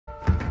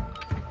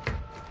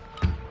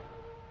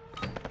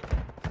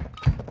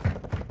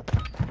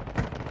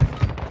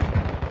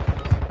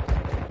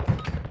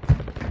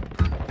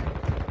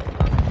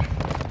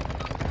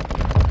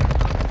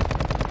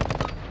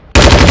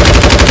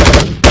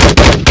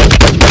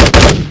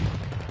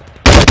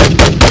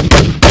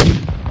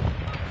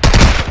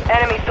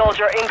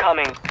soldier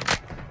incoming.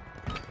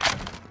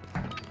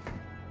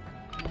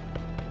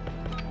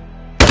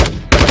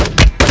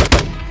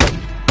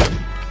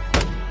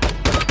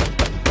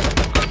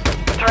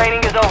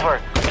 Training is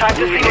over. Time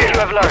to see what you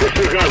have learned.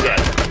 Disregard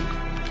that.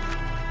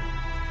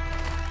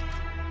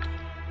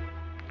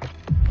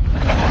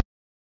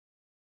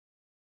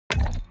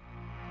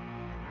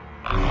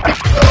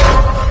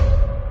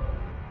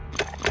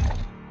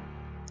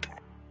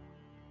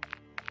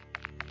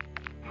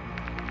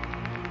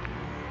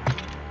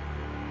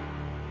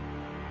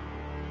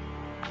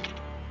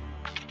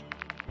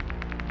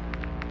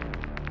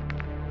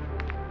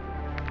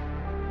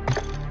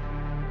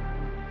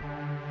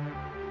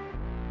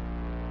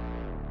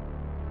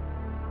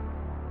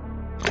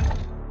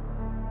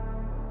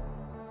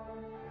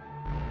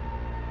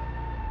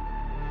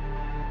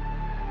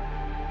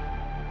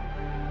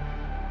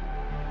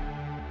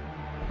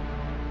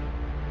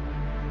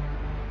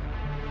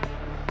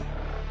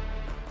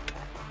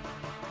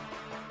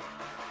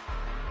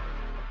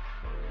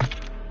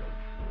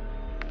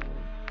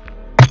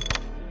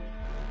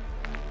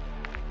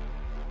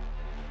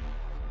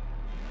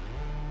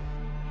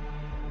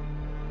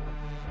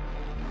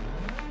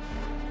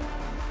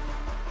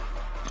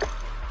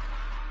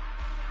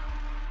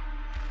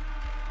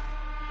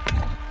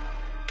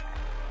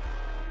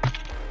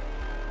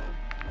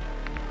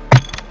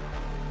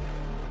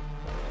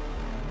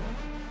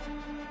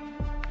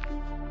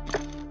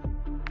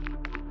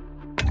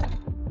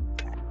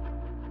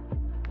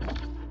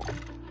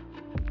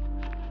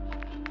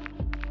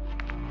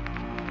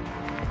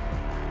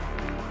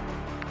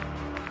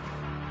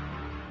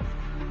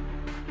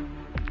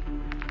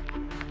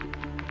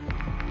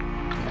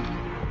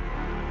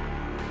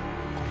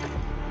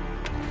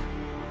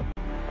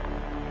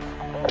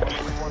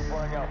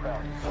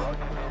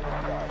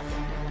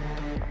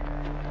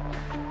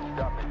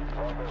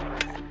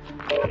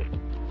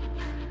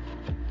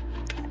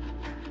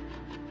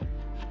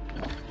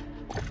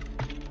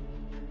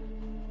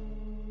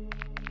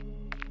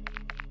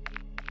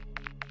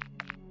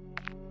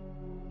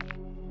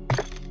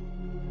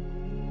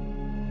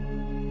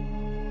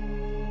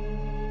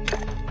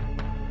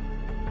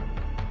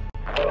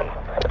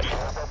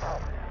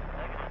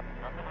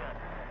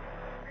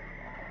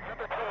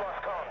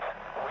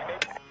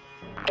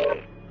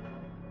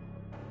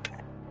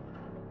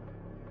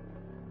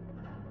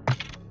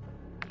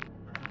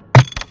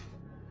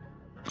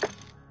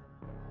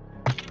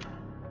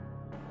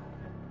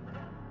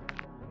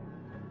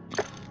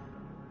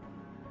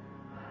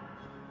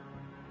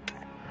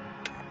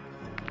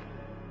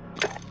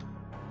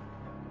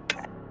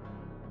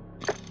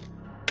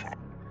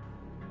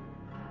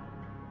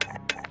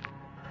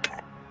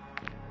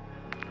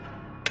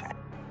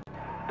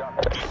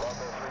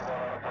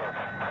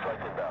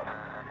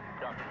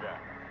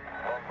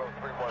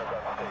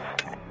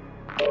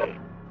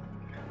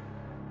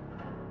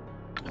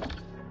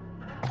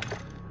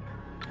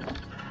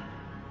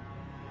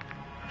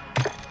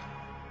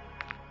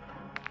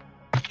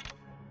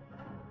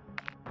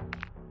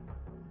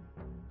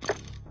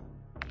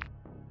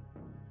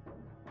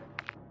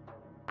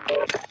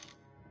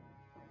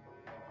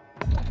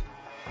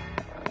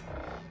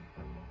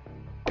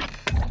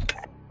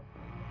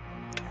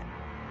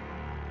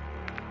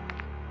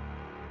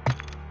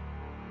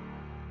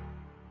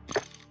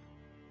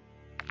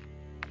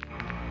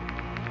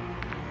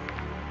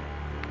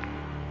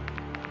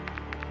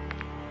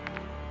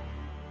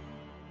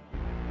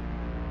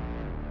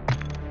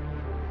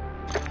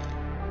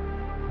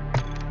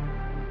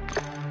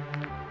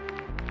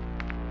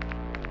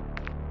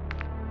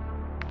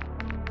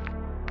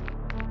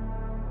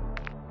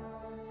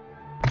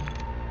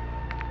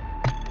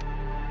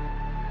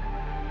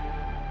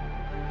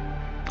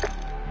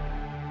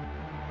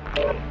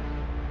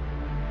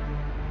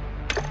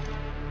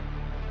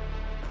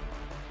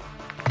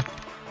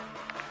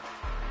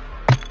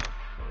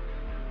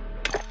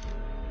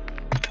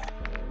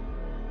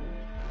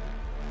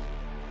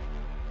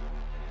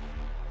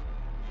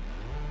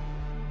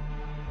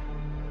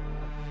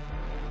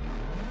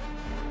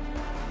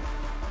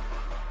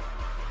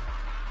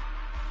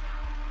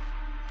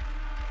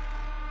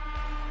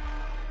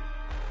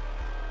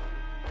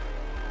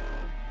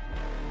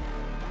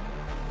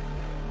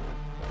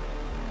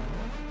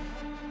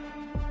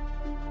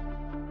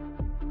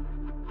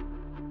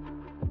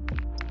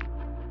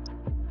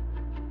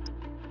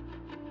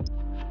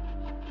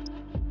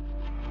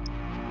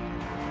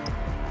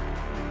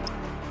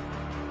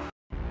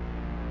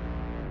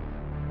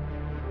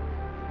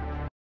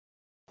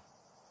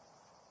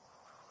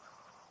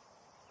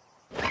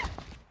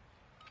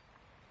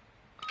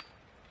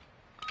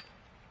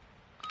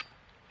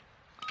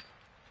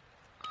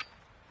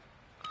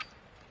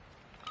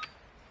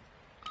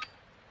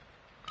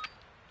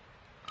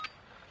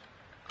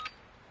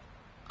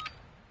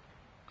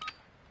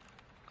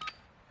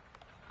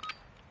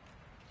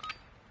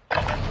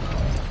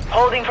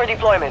 Holding for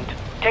deployment.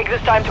 Take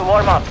this time to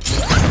warm up.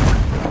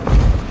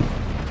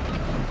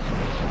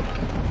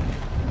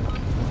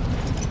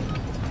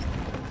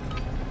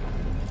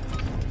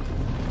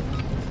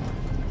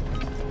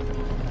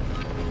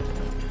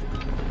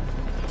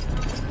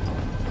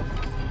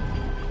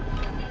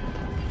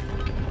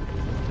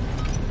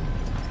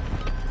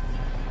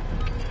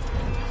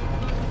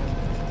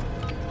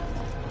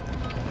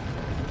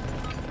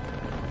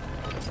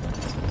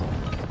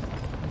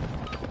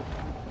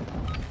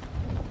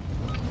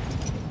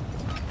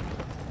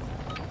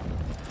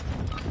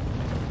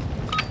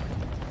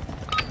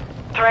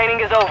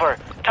 Training is over.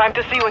 Time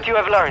to see what you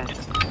have learned.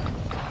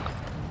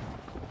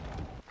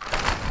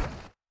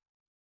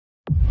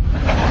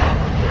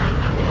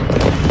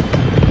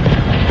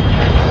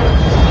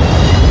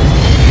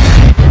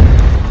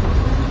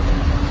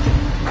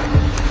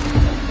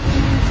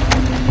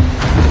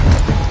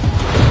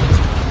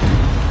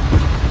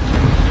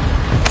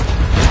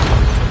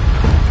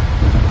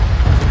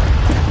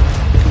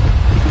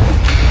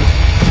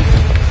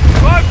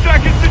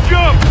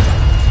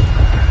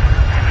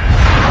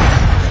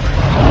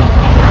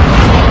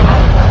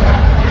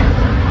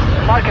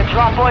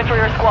 Drop point for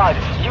your squad.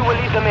 You will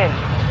lead them in.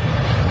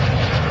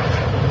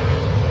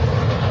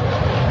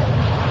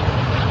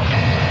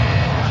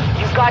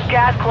 You've got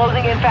gas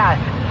closing in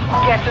fast.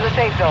 Get to the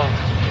safe zone.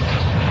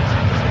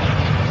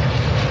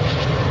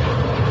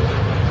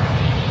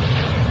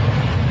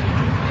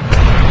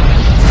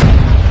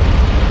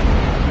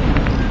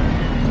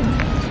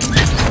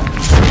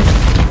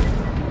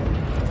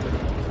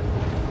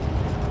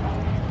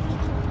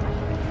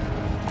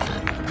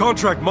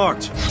 Contract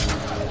marked.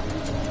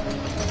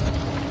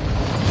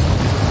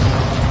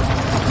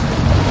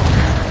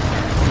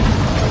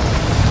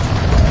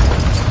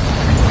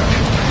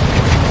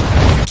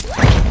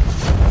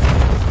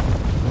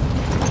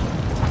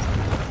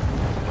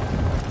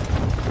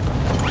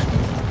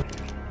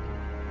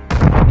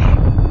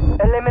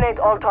 Eliminate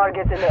all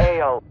targets in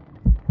the AO.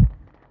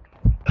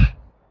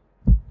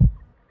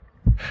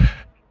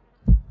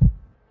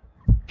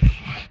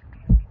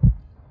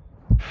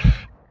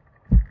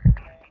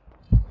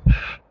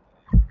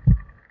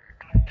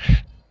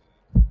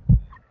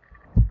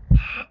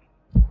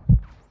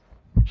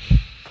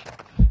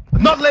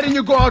 I'm not letting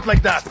you go out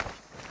like that!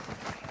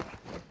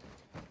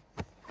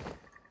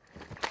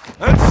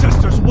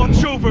 Ancestors,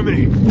 watch over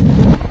me!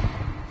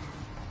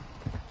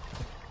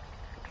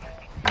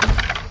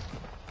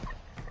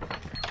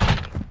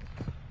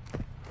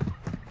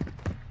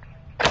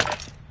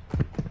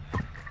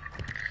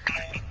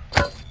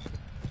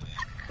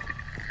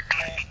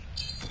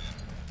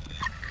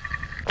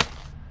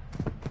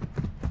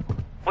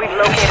 We've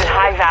located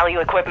high-value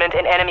equipment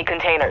in enemy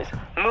containers.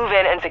 Move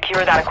in and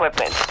secure that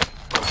equipment.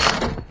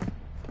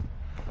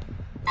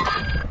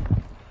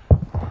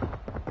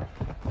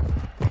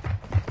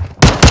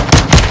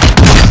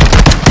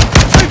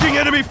 Taking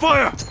enemy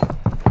fire!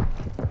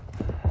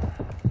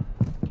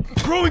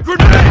 Throwing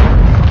grenade!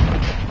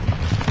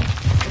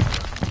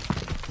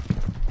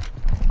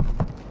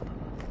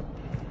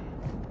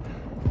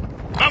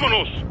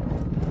 Vámonos!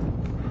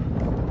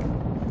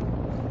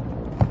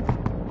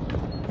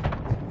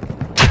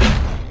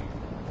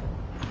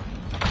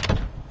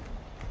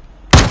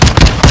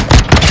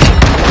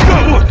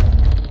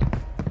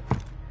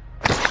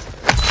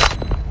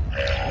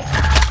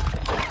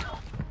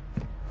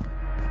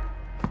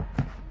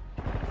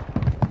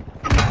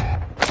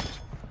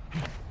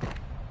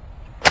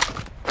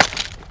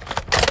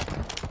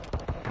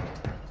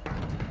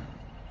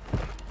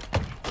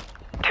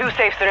 Two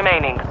safes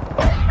remaining.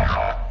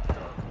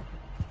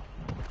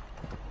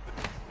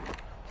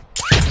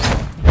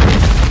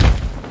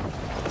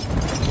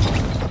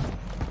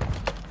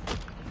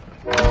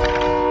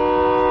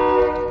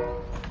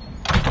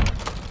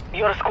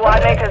 Your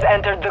squad mate has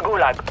entered the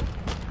Gulag.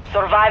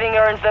 Surviving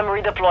earns them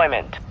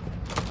redeployment.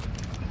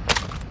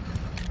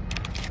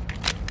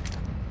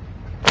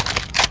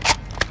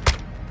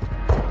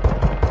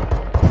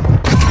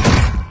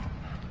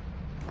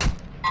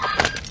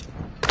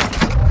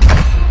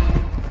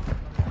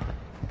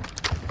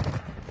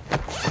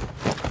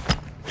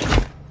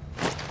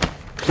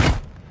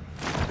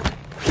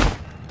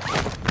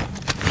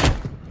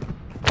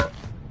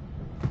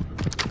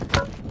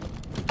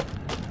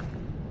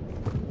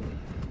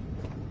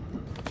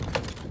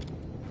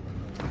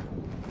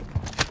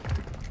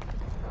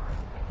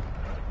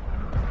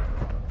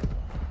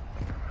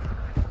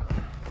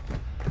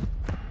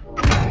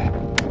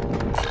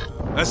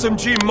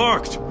 SMG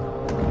marked.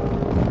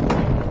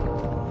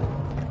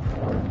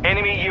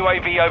 Enemy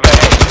UAV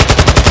overhead.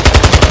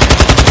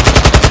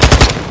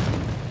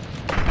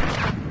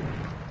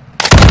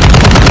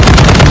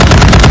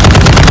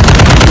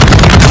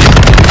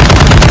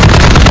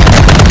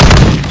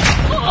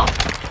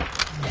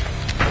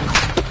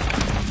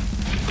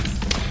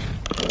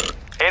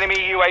 Enemy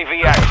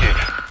UAV active.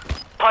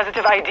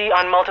 Positive ID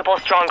on multiple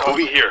strongholds.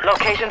 Over here.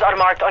 Locations are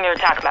marked on your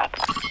attack map.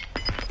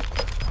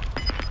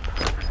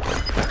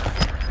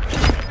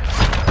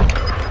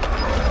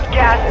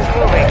 Gas is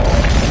moving.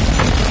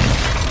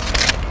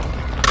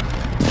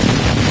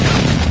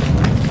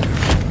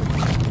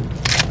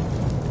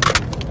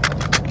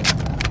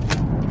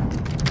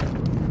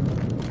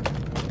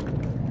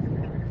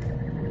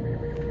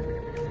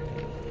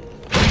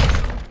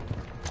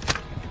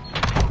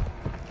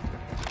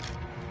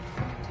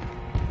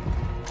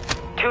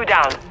 Two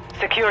down.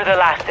 Secure the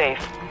last safe.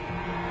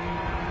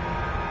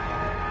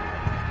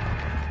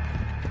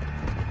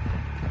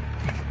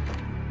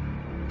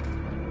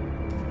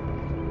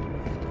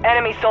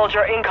 Enemy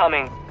soldier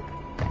incoming.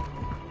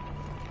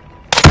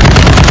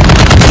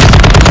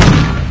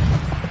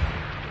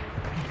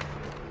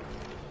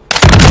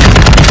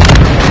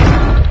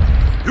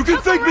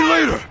 Thank me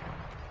later!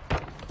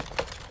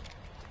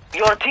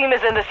 Your team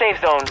is in the safe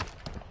zone.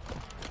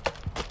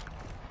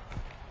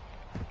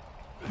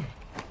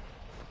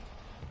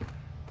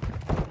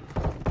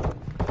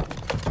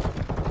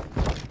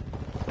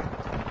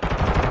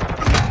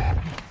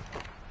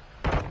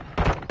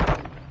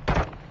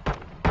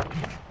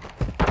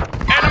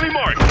 Enemy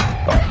marked.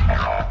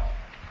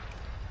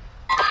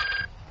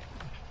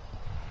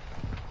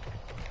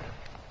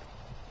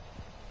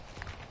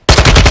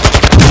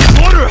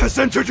 Water has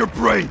entered your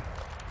brain!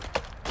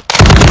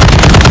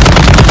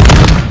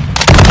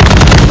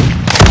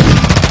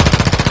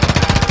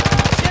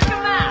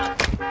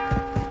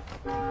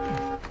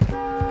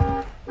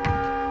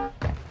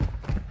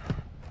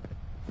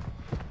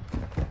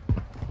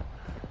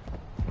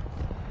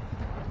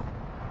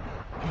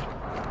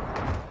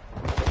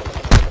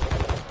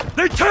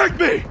 They tagged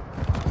me!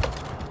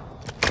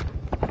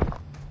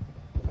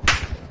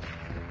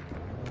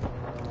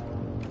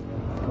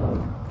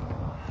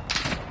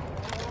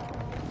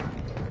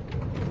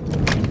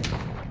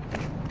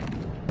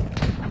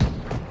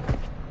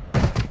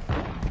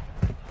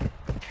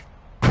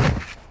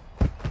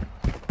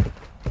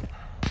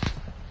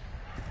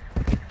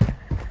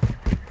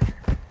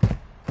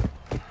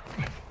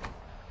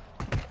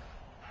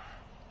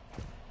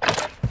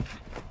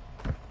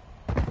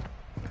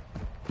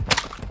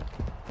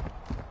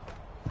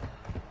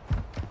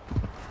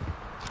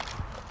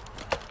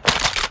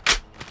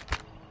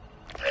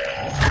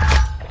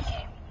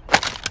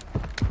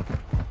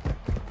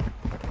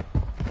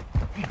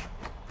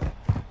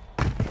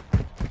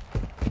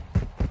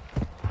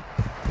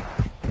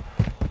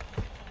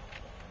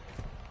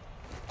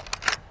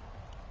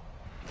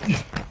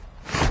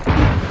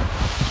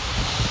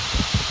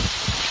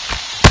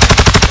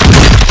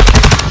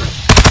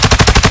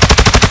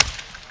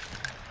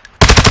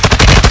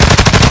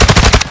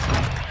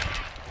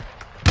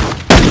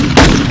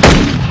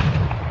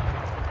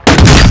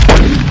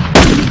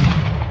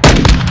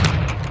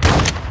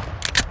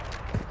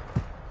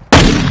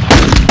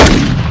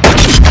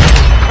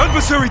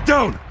 Adversary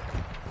down!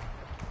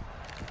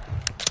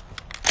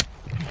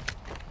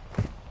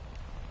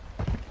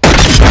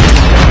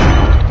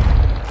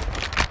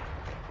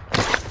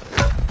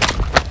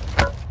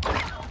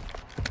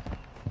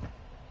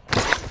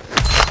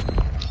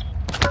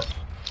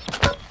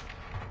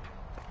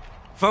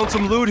 Found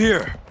some loot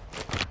here.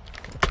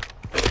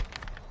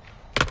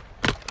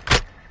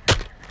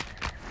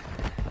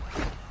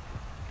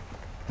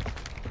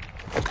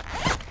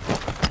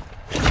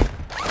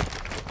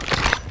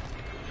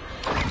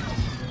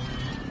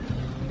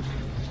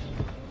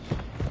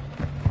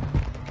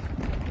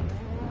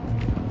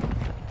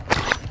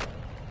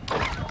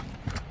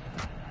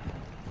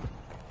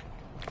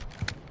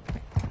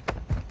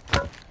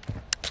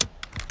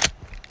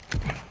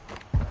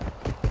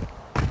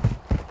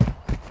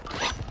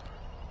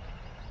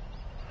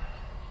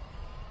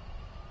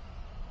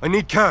 I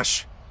need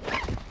cash.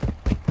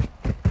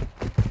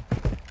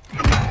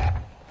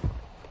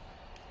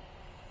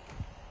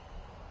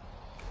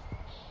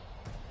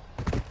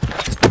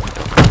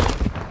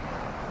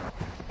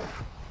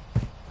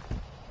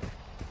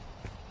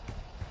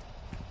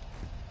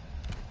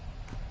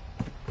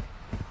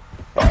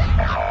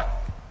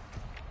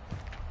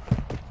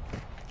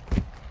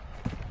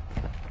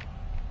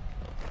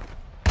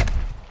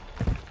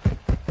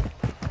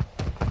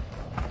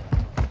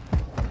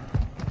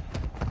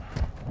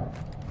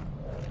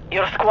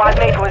 Your squad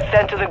mate was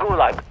sent to the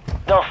Gulag.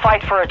 They'll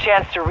fight for a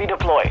chance to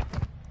redeploy.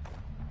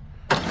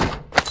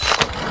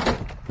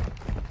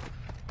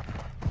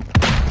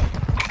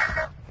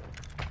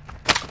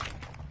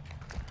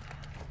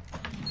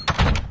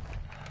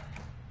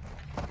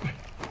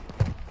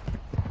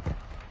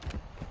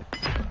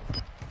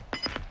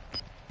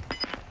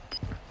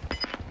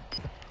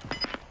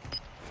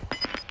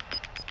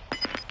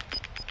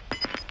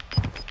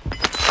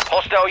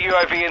 Hostile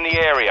UAV in the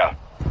area.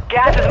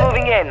 Gas is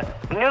moving in.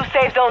 New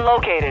safe zone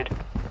located.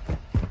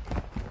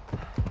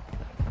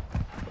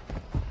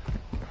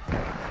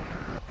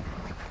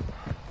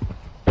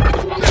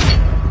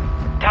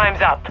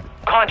 Time's up.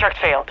 Contract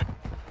failed.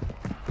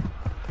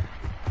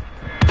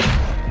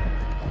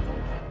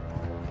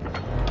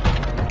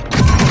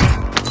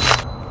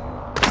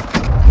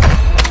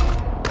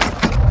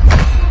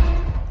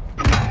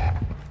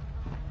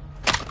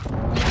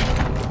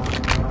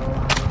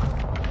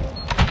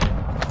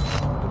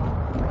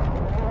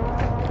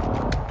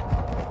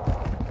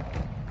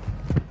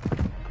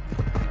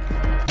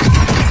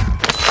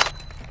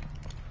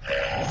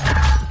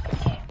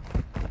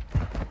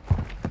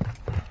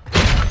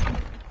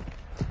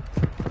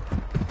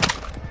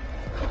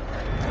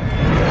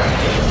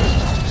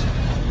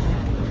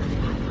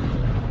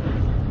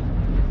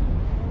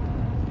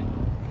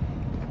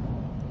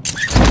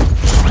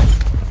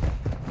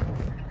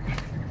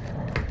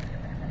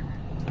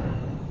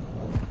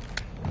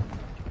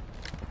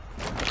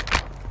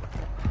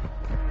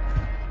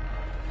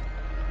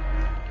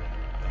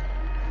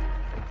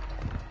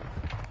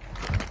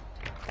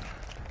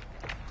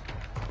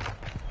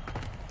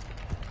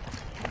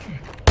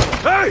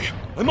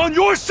 I'm on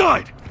your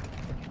side!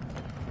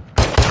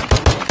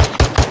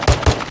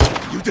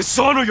 You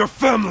dishonor your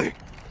family!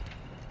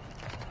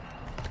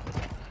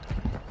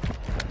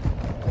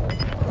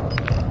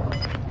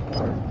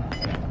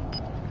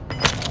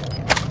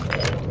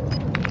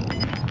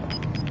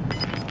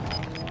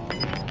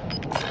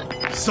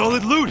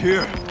 Solid loot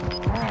here!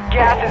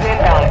 Gas is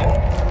inbound.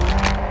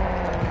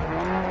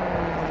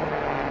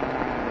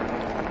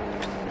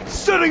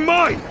 Setting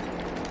mine!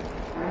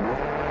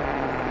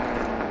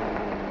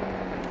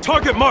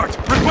 Target marked!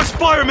 Request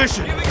fire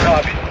mission!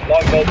 Copy.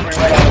 Longbow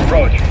 3-1 on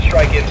approach.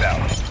 Strike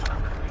inbound.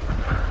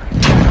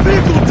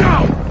 Vehicle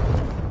down!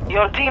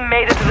 Your team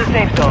made it to the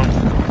safe zone.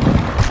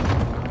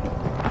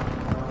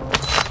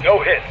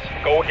 No hits.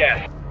 Go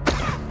again.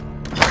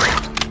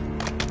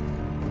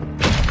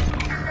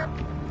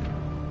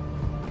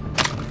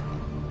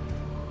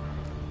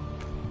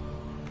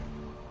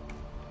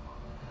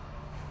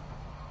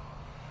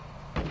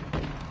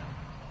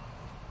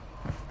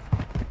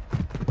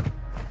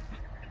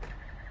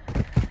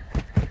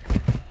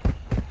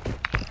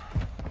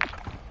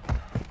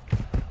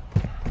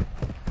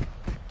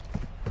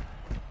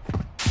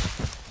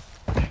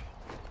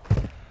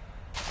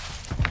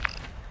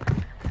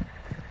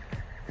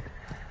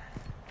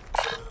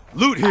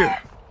 Loot here!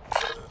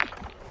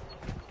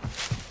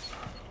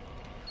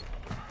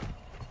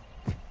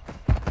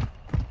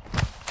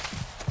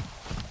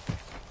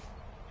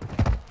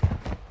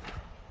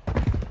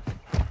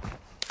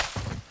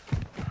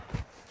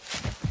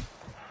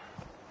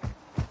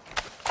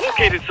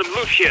 Located some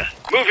loot here.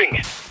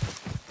 Moving.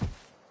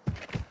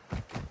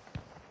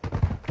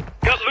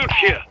 Got loot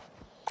here.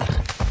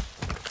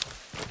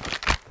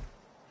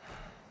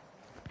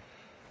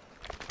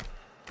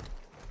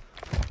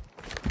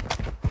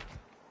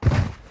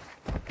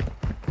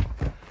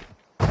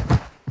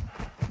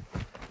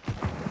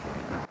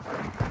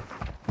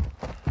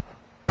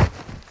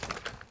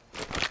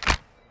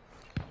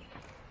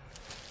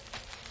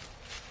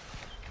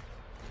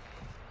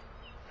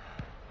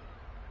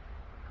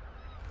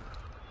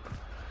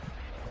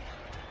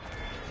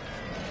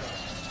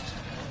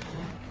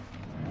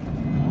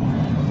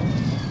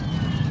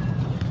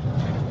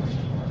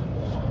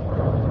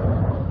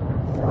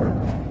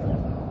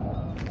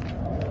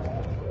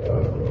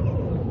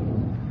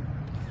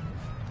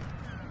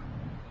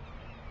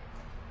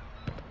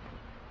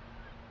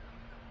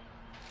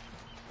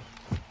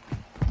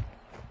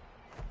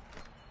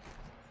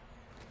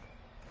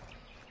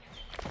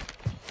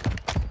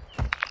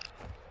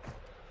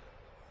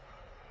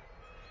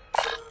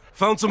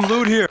 Found some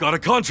loot here. Got a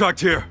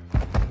contract here.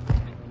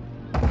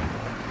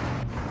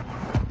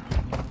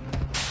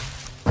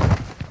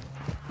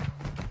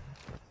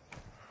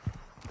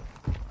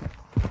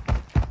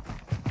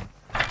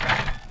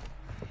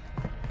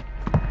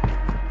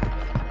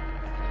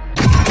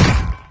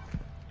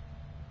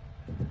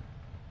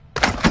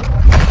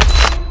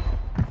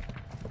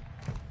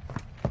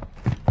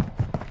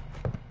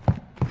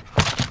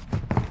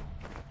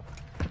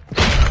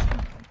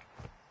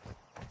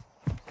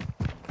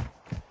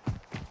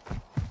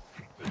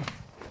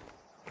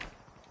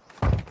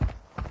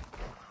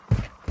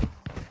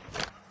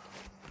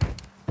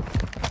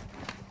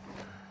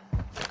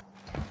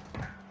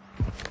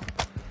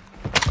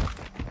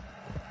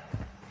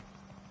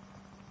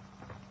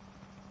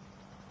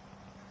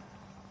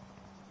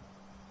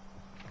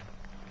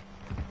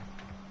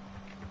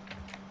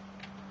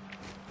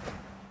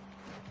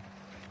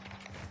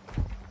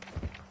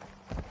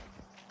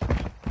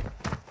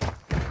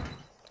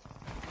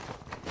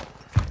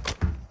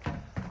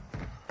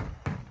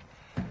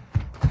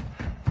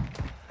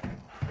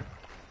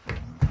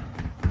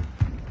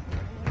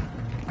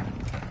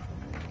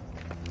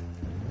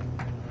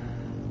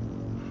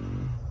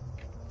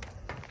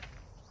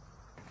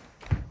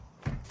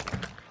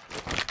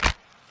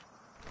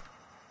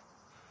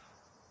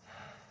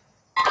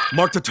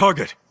 Mark the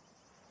target.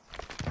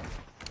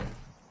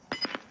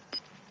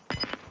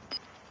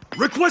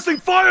 Requesting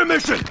fire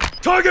mission!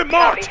 Target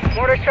marked! Copy.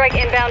 Mortar strike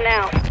inbound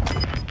now.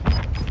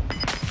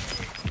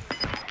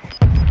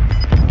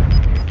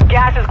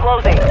 Gas is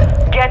closing.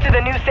 Get to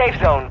the new safe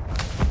zone.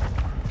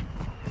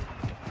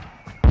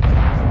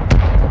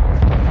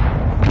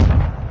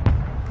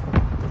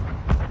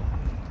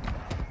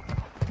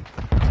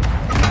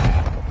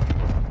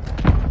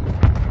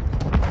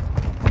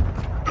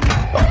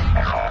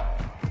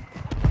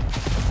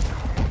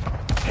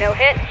 No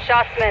hit.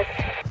 Shots missed.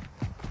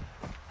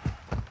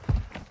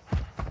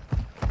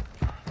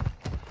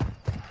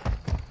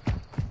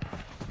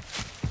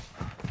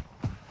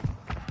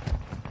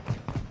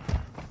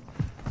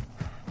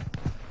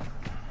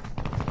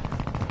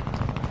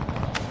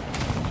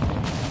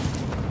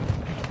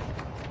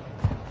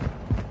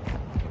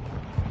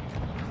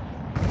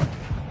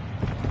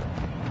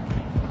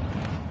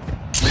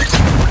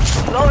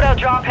 Loadout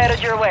drop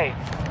headed your way.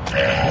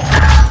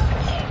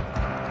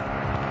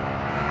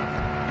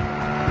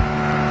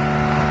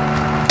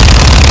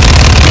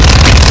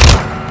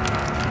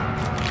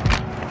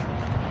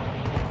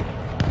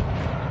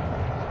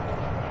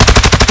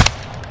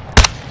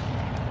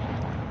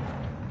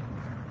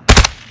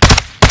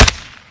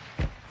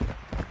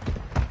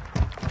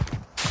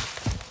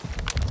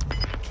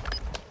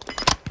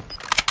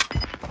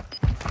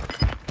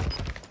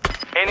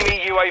 Enemy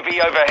UAV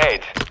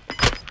overhead.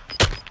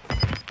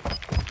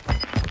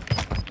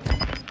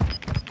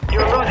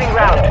 You're losing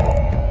ground.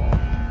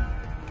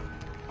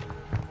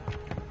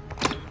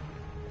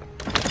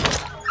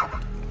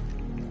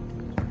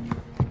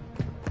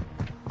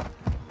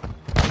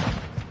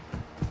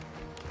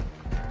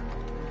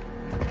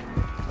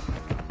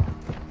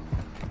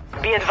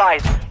 Be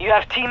advised, you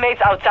have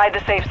teammates outside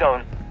the safe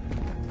zone.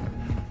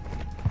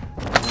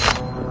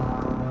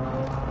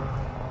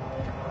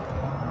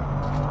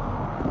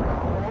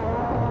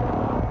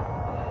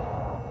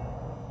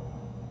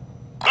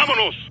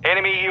 Vámonos!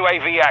 Enemy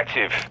UAV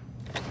active.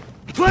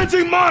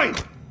 Planting mine!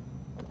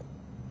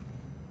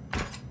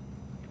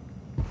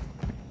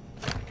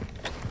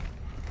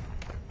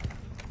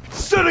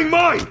 Setting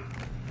mine!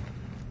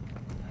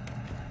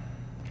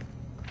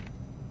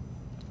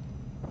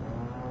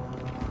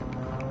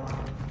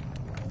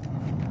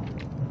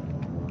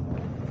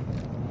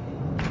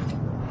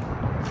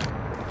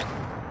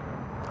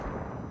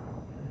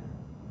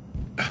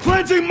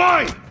 Planting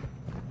mine!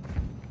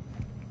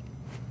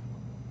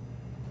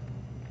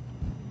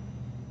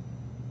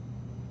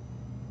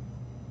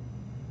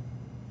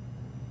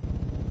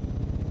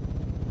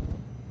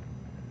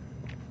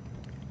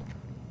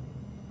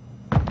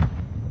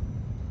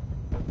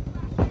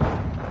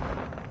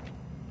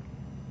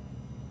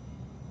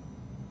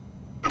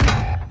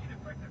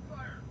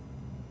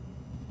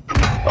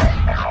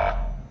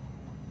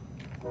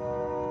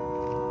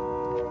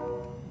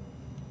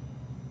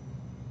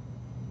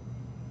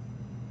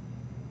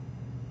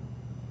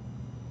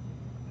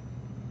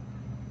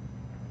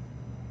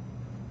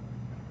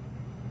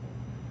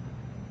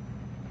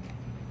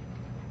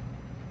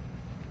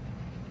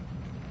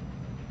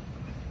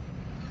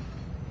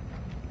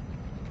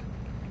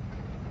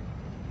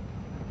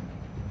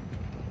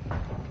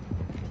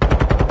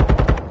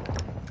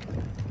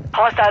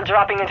 Hostile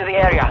dropping into the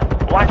area.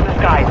 Watch the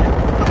skies.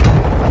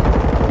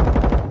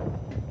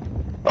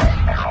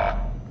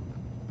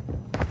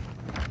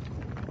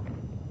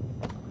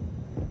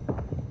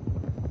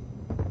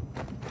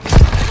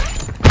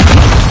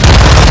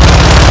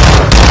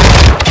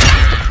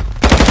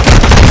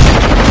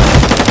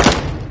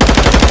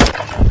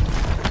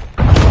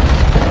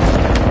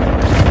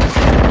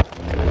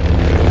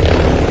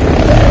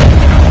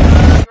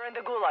 You're in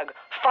the gulag.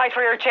 Fight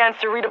for your chance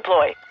to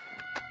redeploy.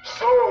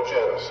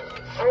 Soldiers,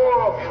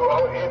 4 of you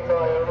are in my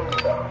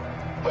arena.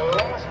 The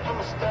last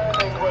 2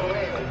 standing will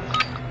leave it.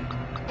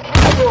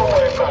 Keep your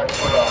way back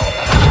to life.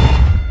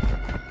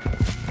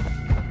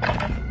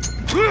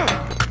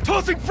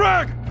 Tossing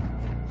frag!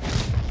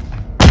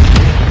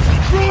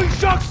 Throwing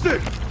shock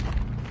stick!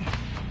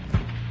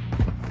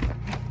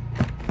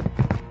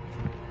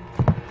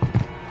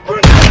 Someone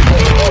in who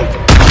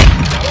will.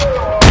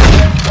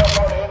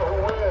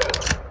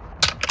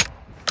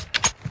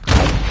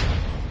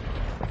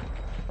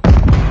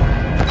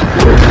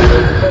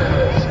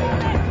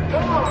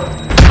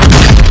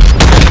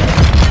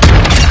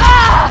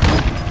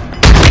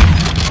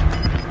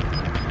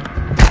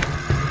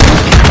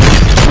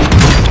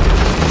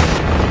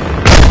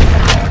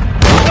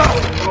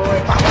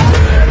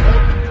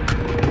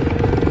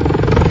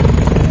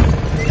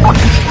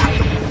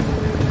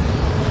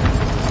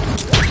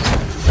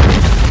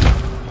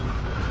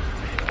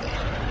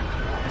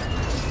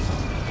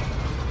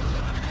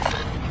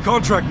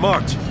 Contract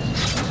marked.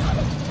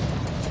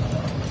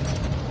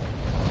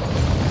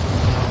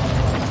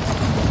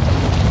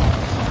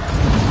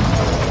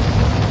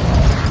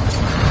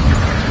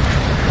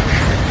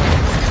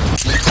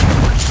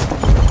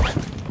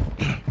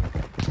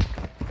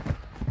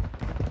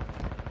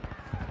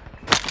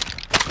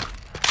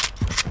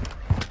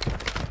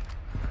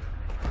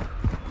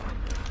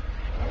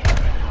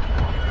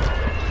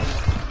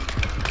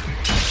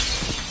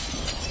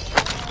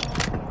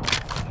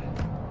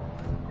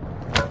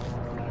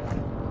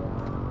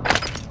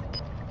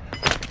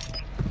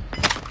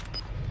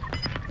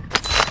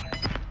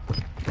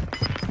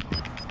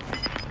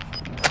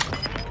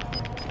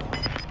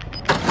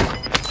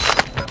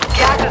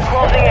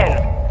 Closing in.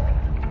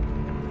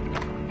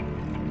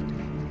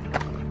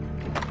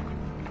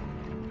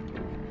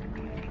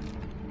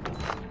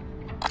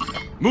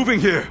 Moving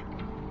here.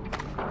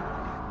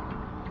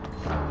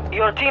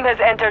 Your team has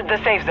entered the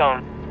safe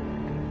zone.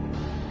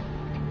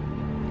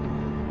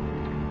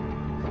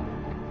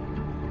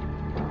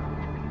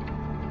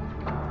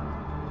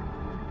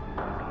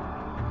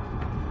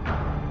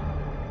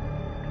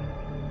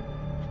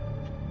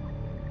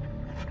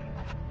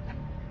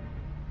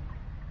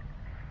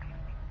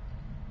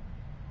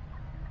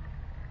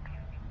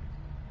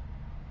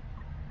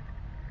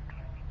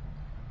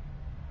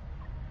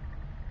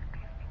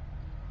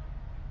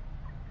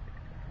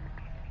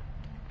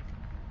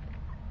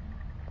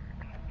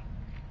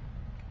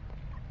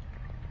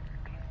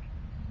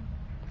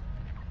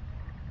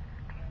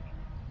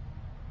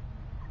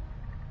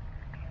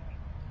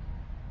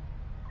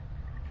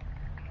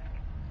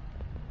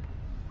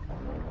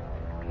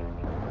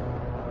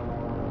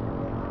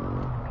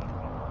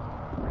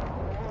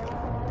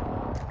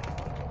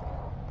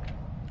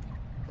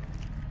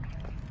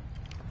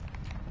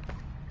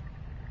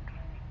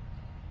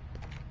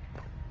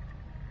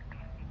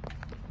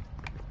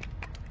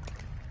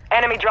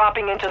 enemy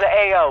dropping into the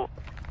AO.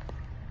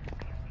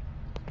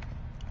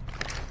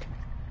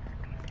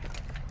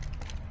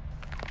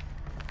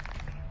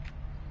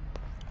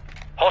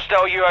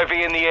 Hostile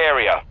UAV in the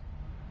area.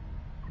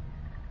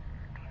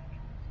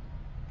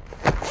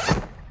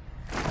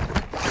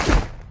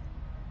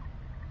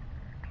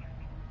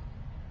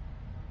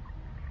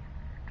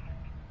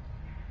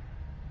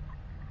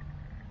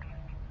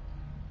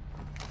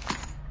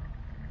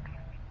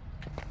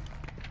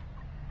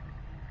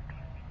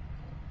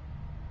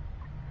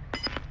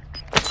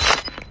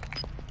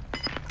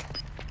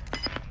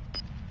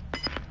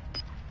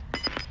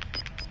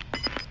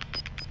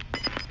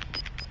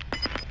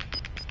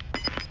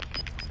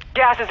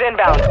 Gas is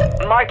inbound.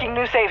 Marking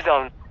new safe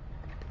zone.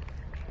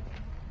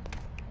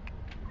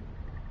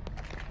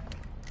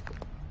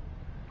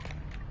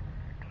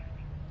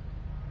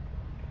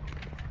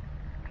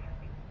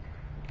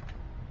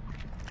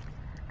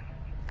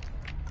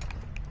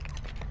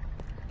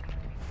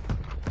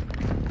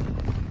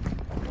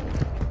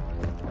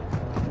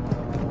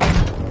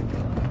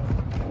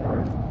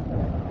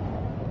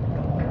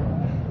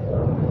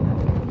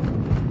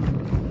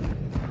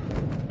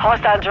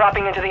 Hostile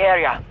dropping into the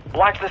area.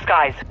 Watch the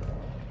skies.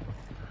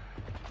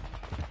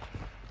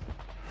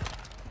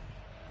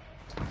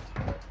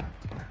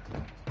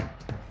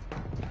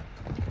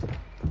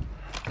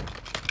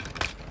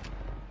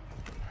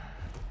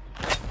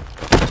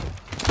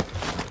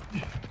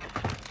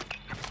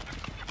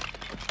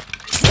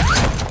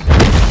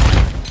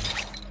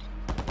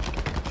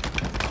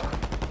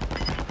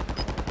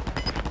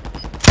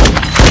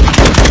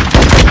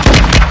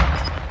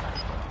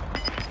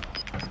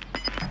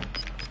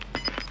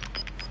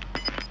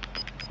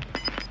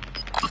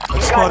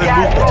 Spotted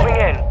Gas movement. moving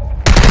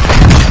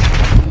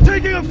in.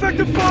 Taking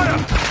effective fire!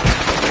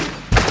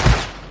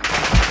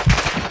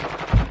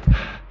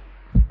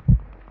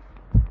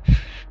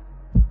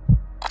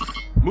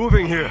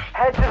 Moving here.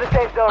 Head to the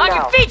safe zone On now.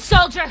 your feet,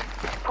 soldier!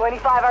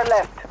 25 are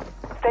left.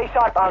 Stay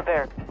sharp out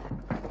there.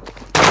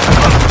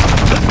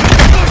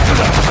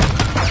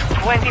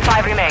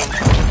 25 remain.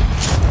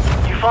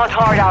 You fought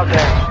hard out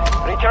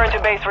there. Return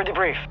to base for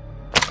debrief.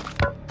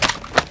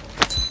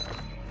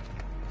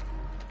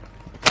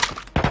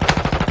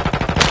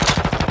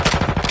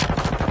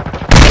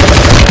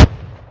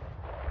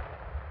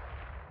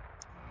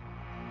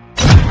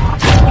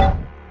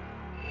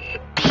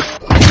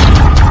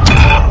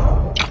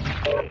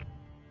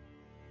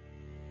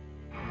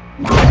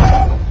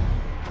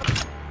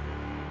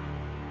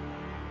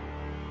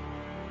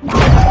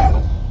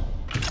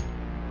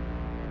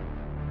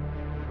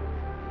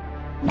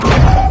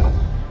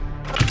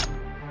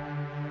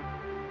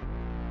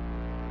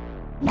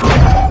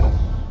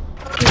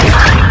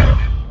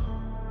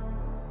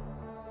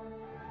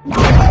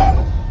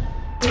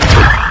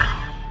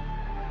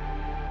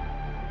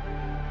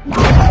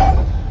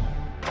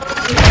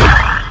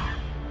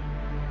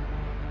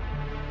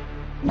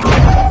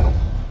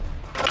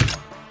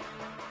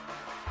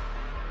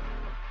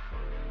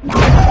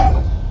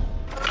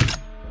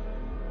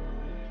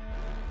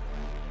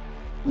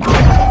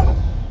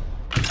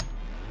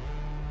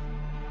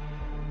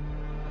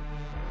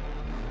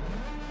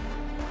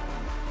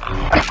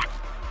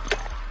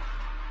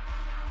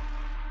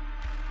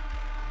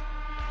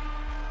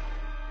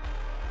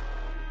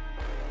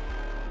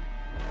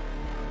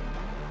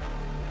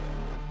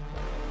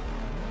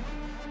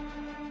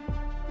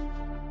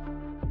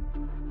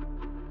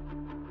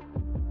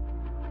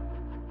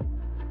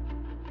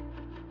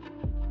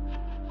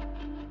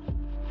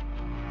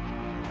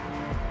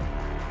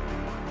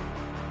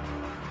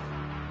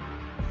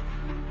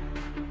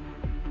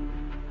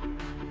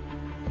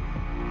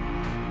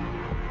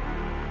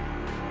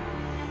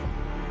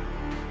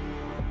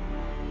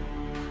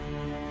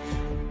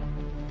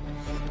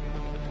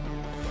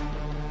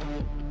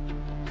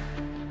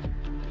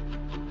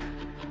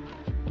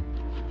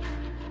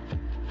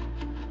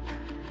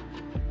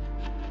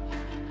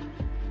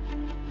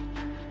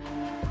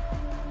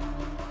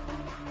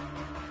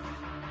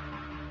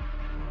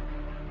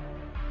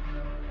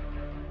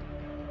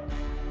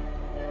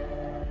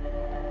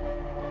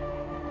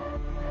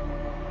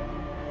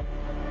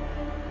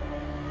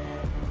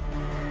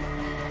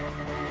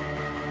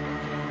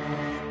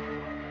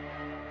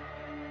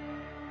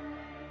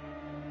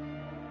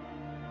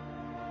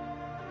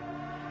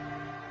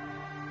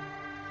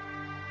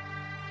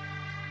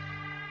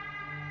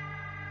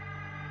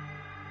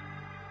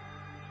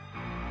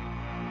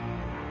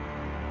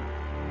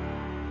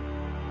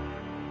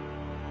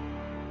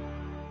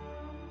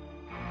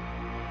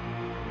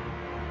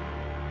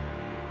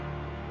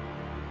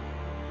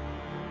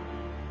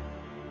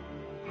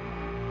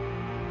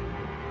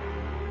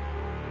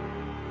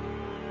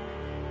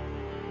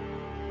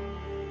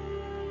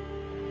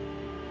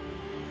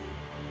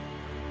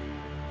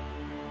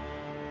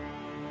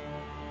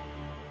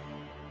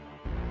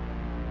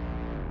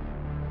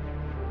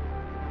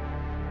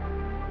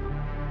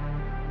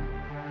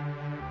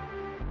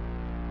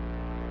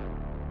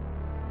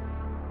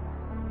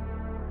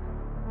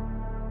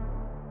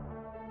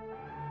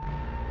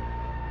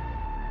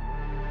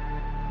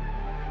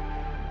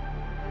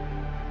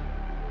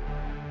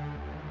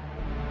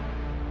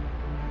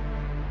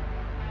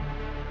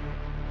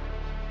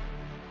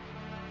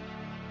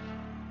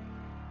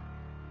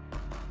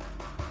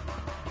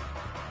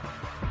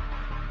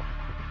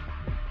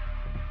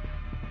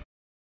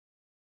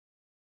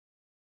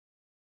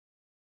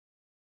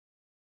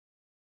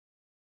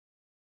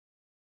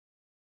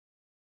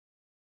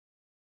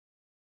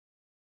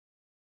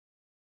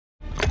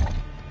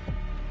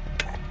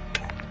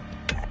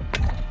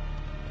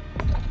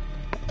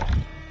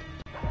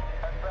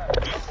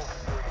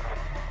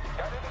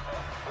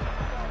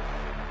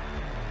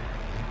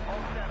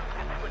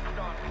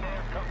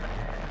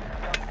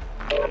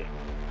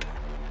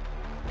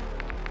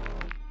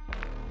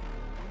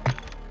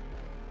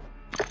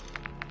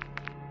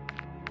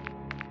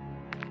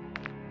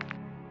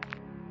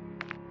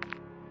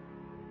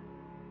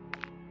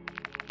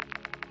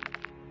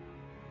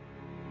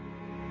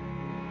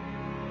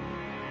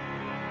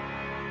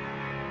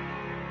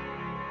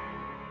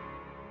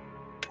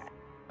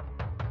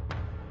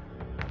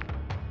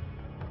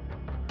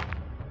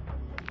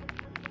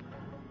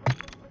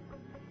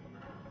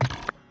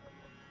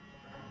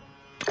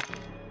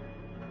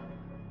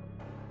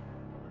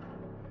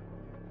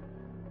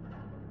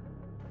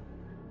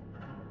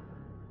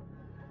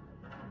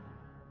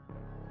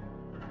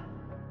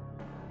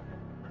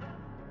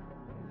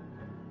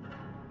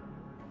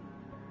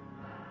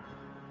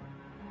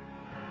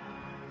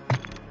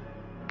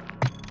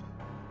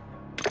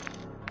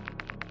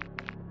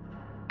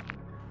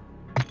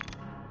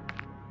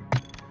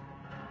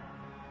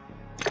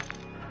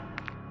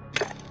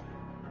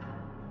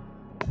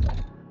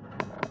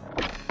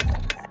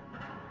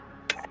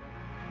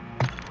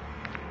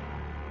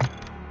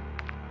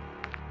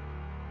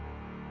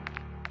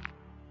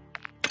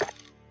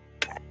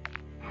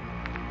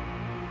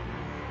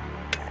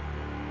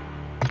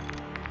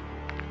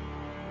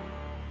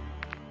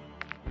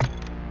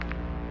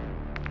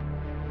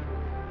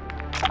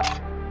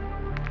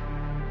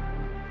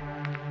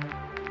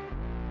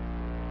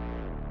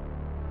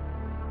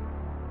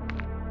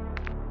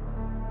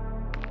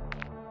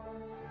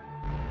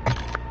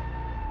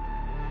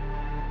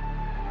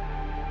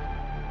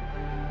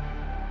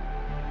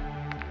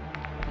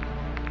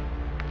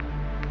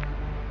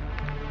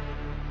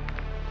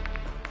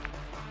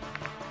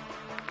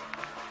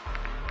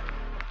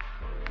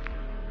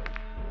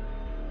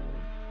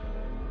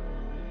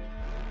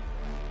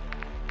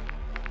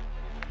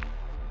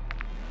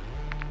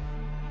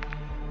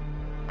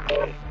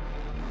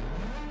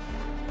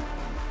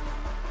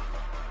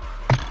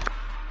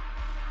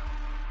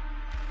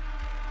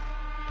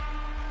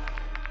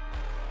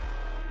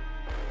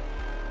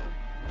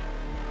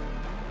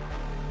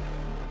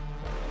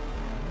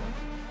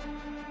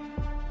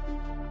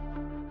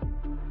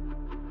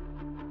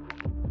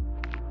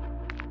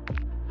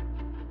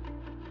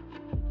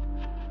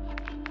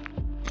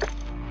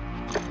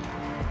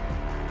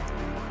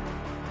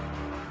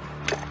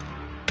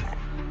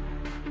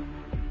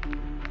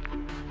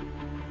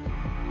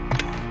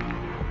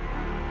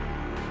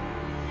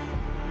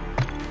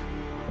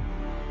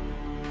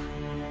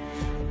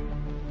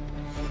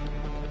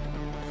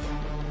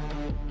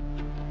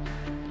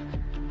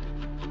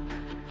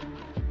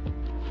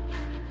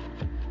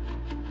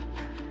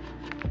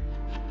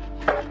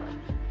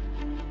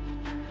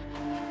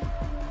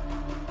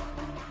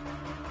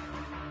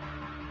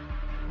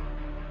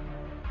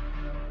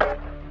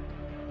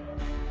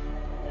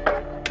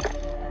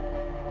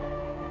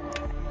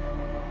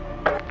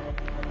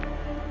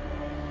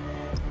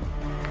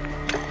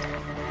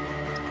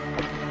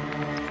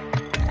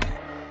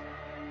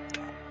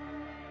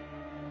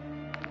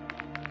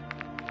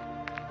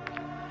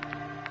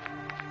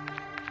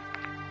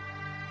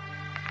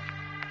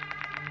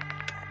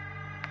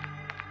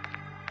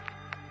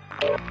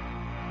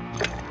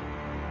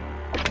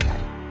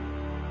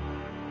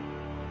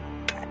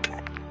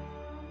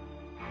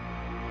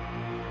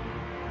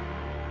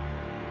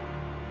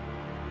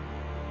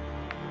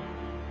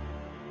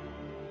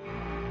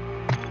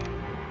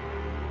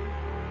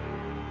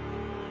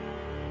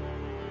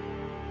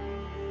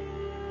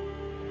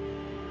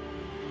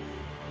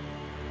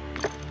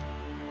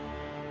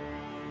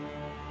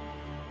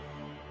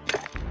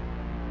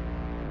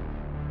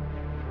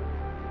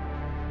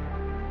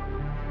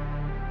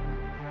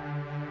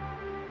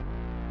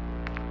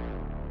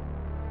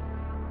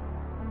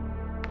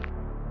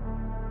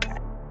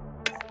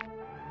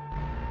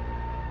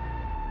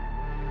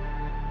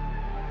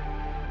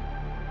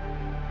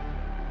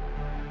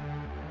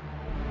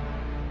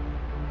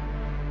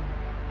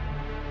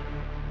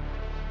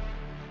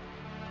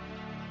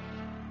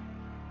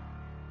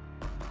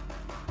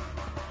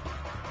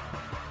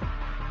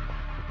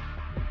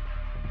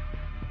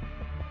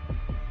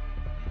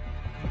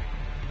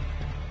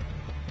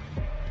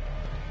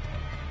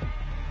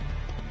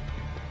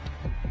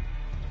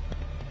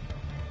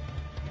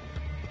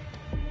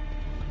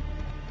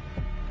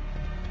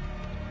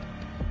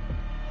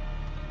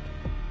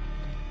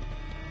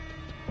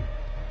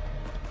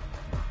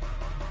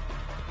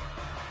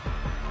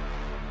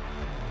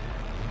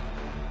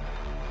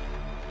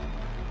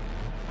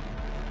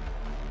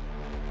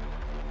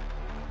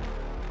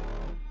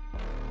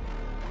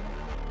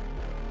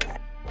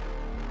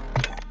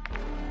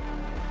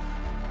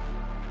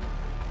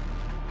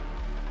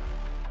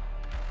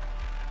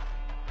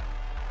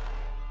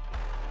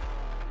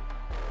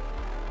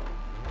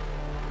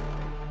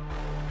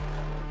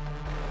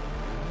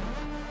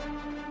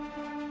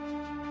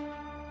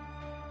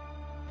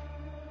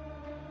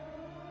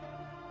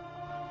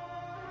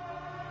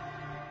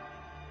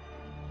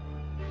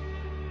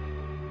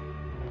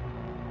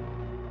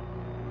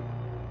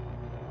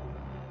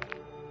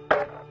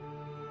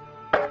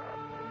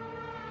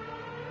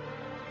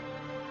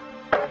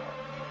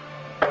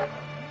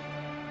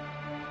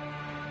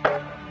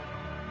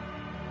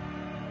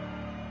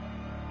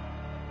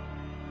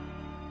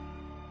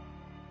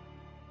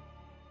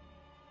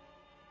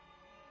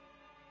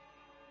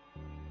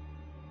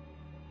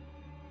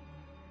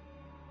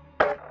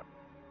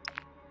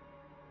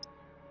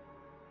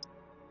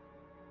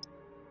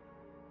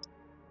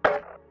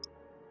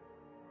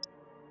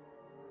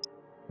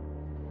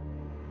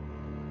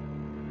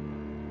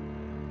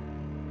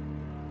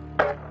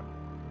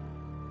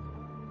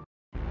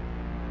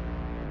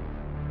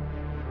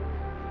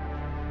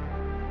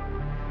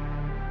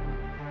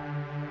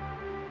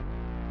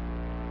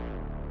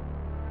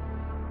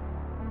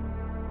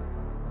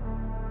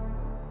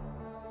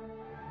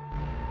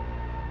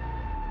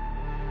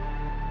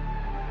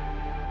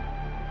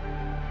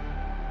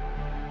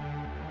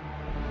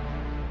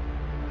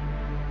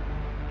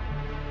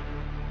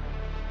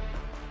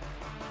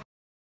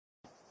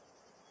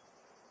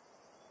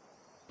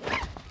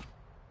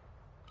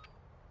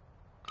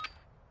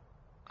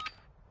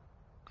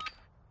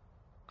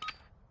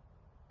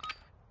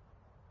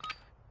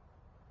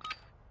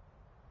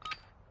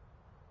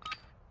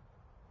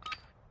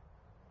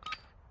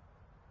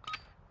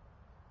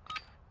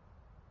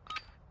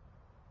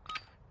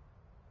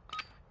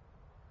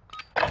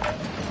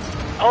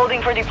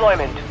 Holding for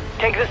deployment.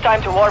 Take this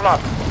time to warm up.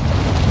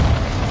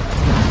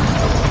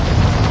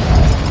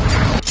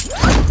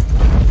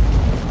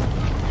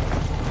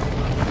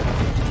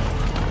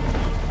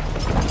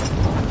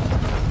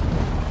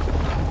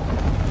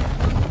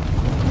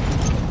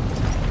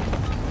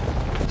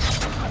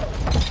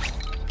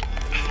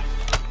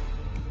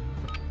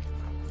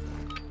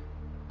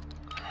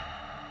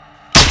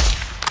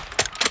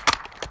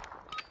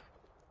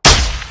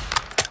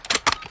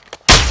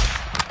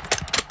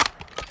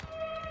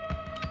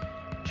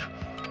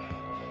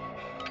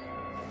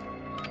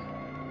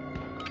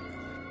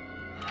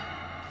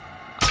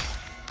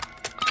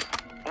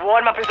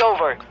 Warm-up is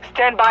over.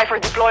 Stand by for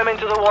deployment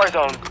to the war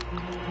zone.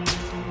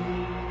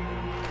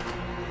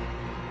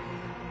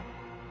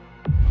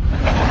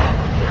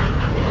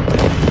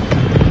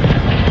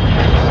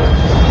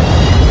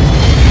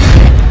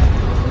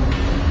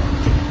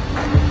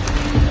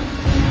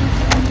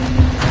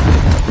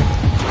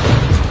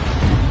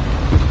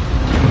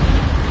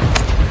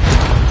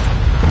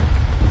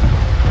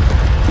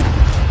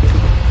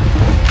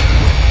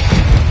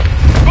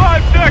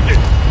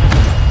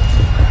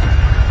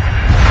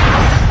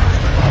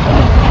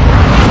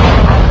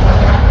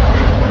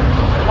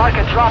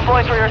 Drop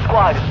point for your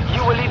squad.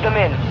 You will lead them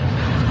in.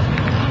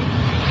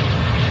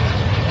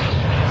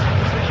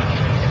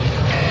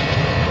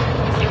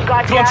 You've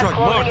got gas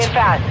closing in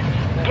fast.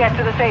 Get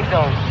to the safe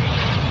zone.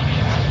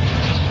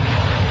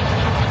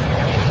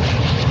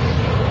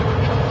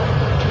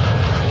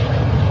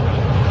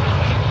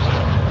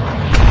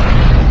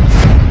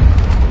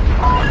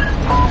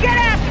 Get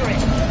after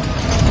it!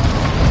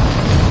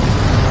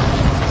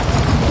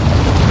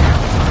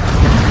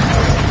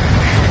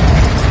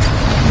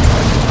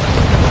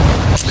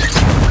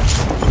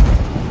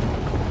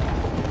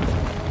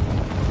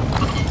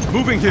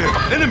 Moving here.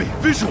 Enemy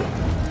visual.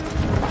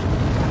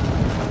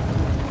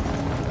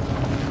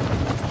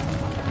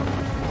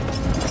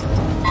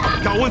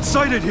 Got one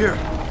sighted here.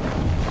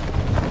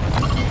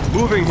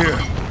 Moving here.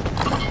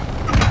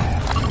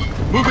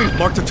 Moving.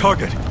 Marked a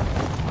target.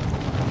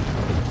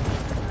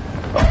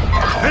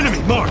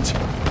 Enemy marked.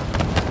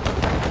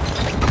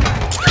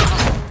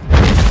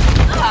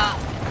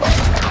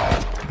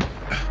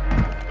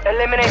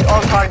 Eliminate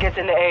all targets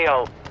in the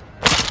AO.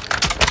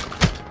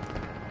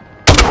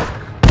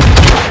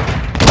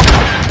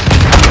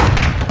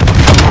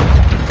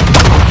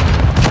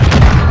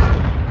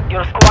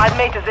 Your squad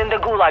mate is in the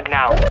gulag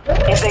now.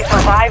 If they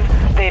survive,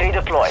 they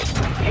redeploy.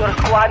 Your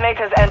squad mate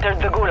has entered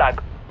the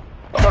gulag.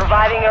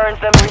 Surviving earns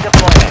them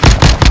redeployment.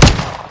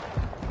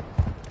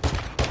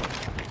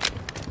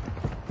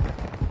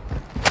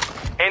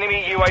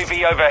 Enemy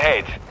UAV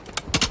overhead.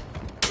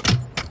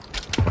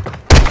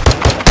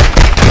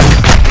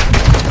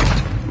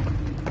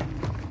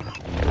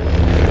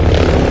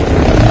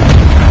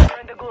 You're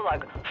in the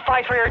gulag.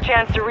 Fight for your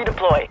chance to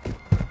redeploy.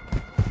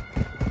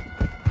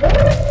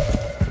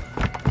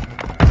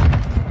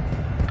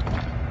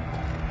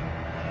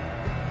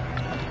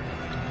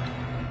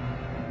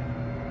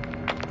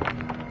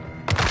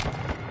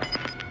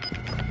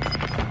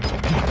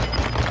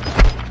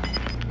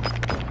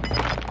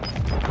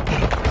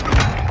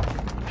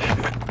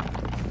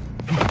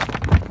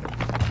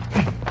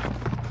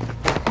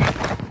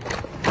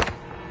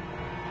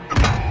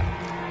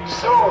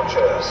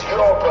 Soldiers,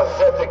 your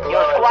pathetic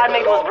Your squad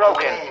mate was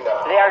broken.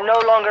 They are no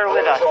longer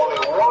with us.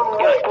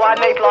 Your squad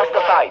mate lost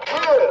the fight.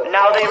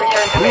 Now they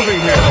return to Moving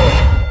base.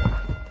 here.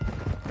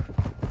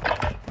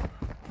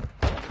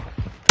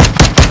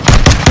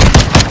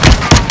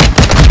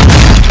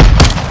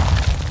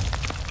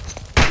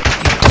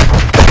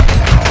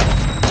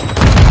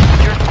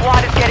 Your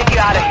squad is getting you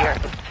out of here.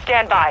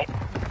 Stand by.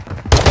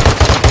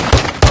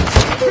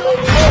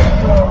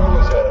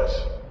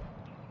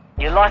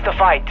 You lost the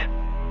fight.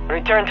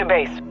 Return to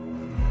base.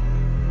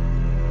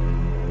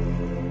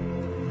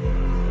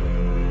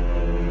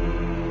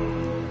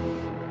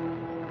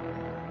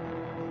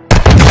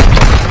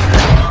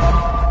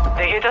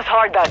 They hit us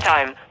hard that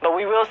time, but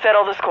we will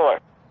settle the score.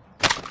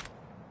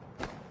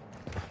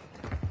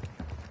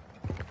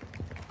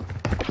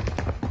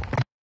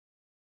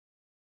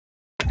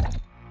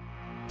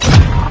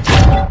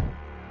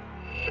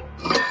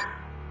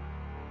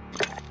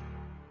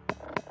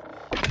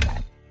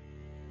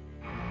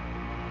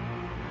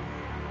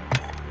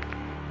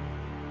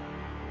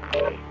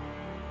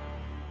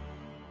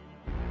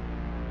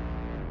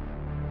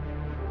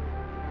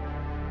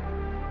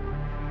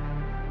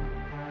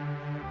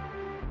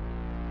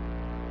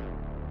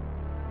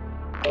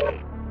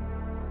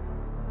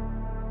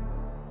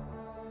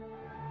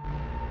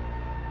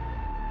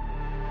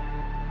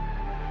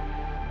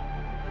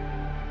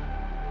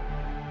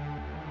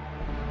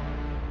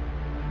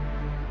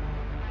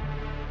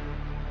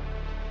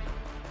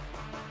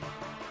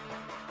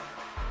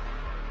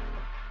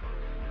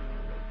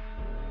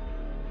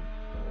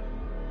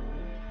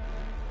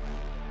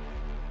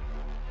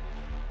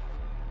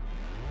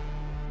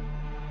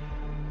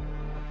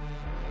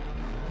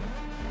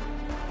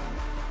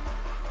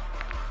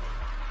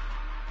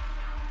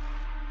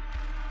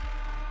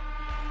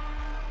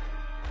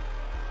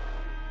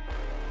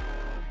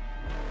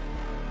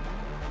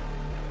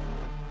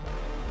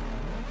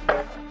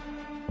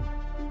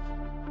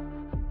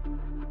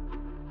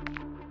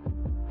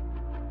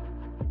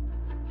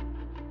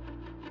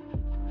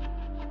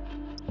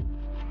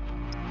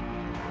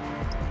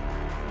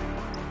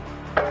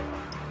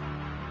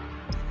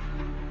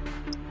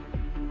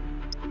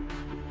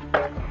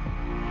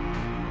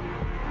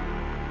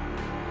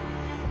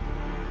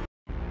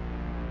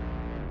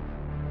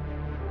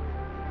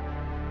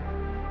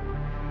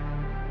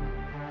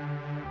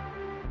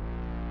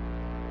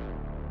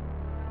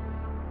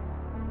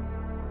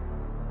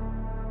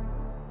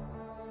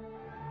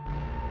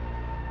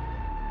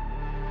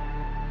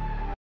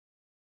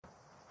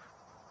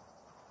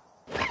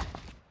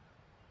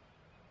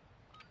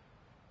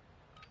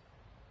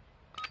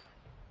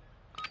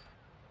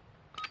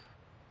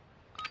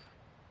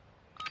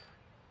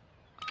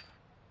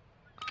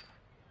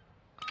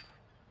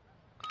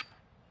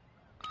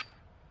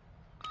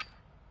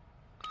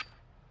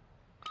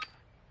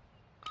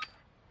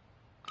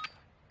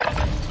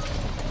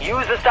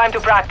 Use this time to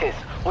practice.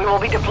 We will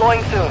be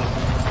deploying soon.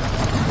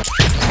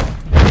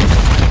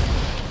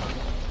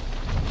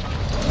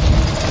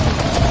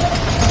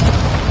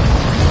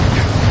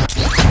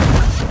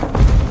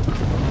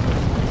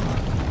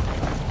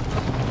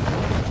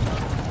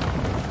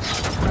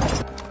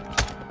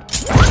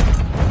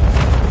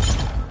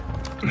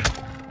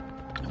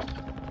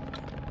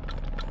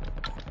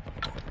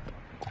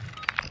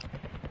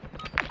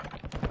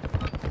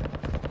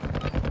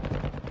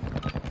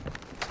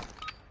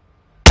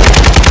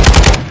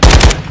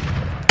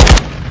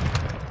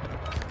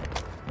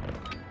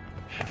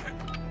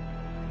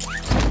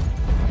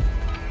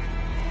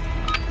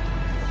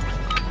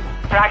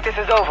 Practice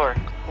is over.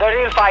 The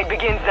real fight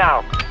begins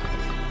now.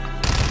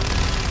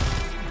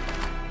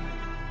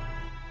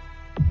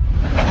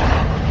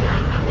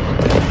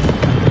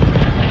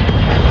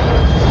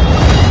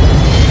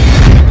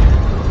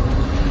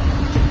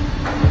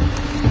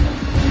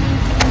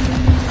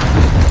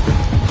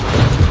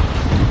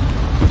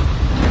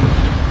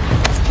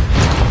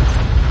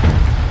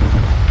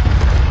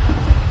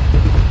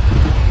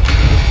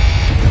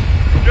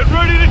 Get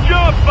ready to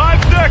jump!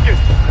 5 seconds!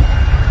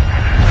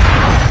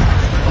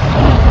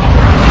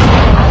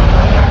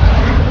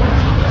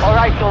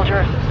 Alright,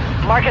 soldier.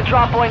 Mark a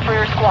drop point for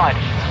your squad.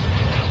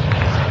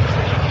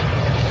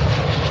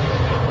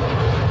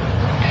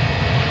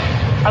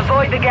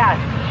 Avoid the gas.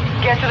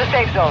 Get to the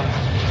safe zone.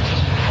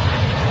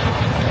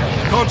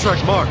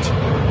 Contract marked.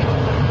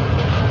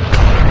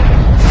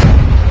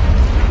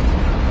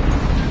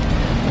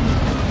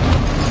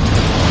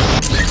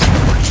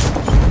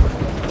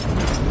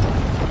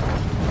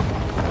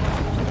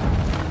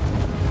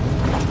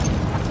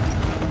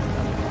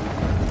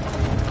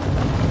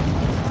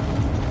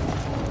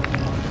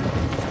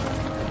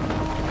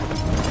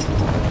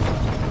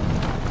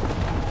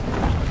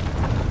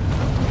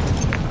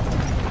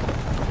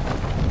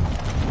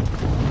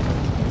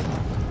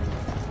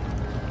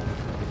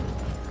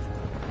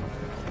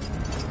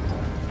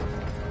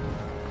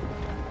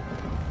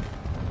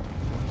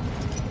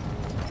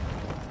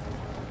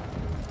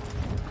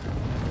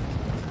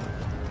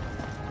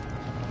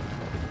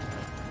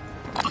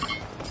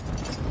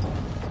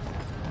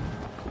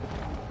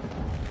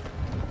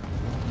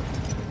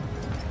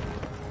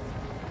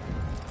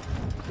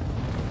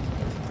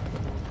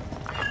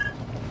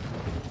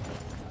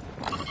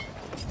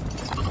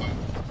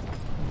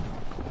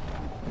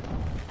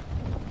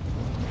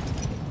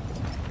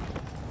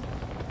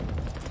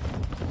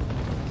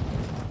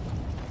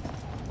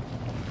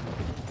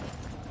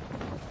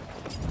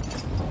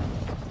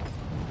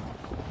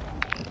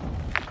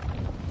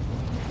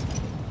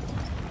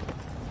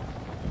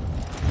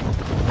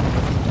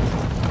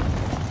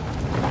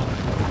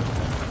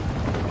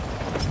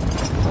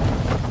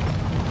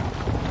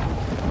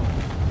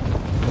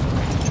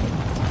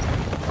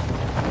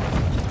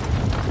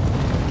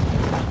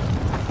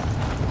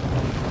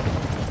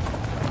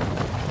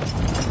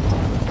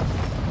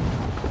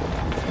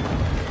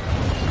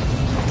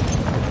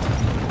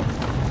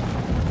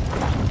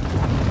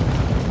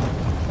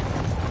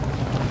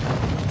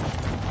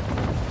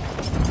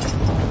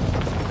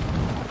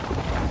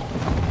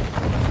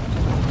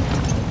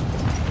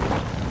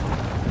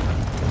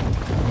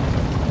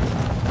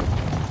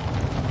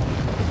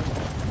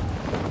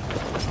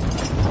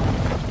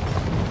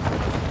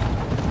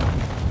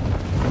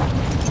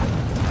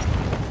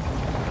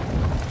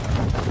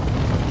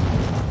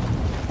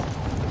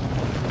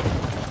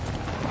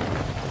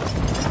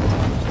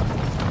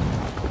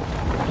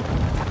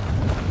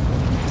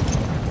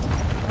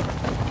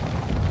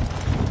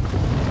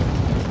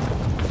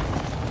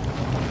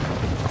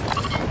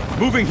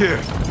 Moving here.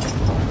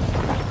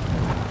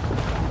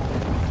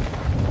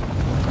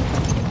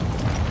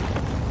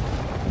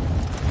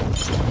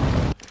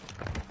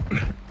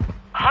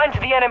 Hunt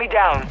the enemy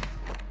down.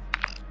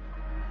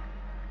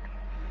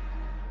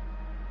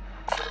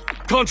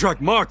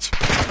 Contract marked.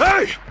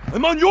 Hey!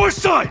 I'm on your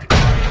side!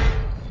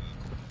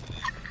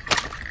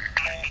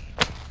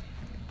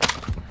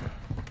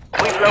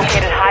 We've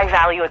located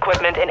high-value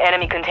equipment in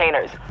enemy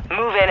containers.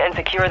 Move in and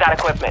secure that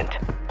equipment.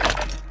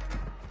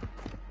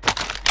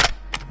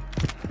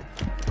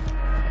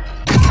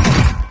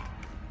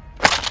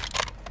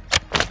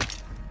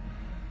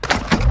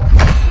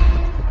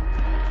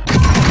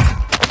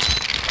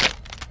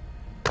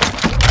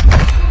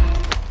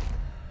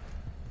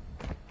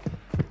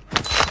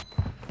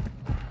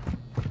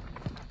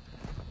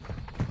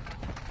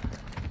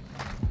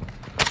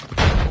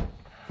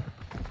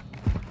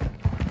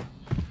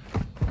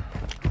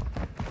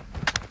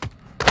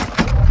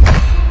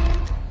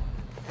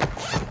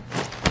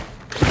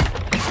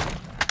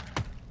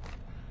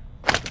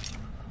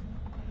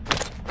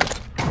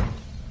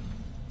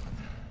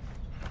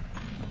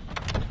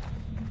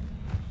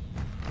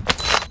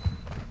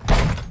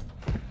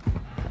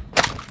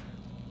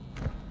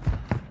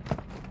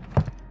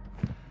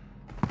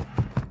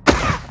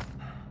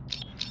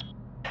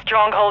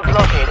 Strongholds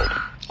located.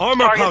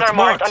 Armor Targets pouch are marked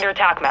marked. on your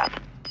attack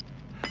map.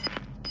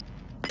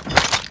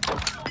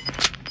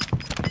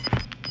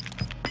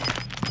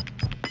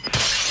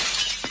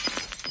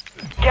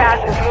 Gas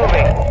Gas is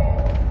moving.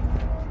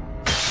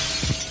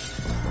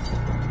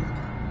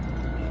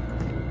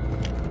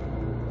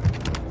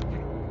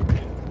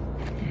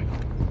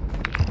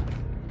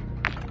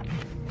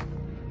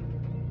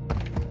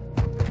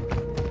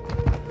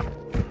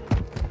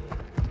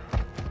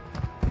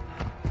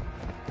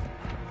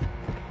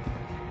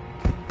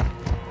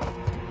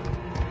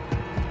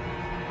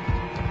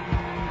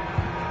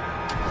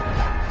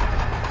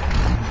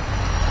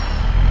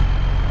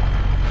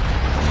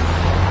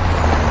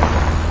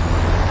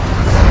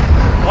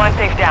 One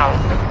safe down.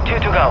 2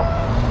 to go.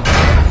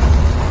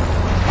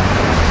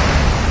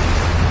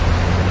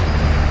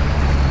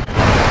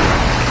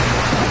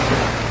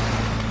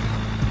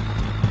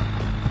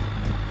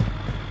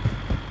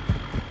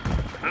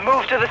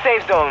 Move to the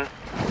safe zone.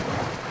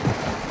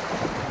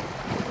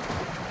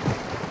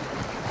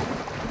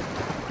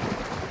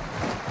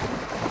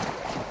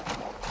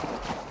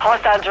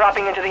 Hostile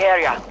dropping into the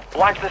area.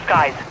 Watch the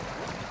skies.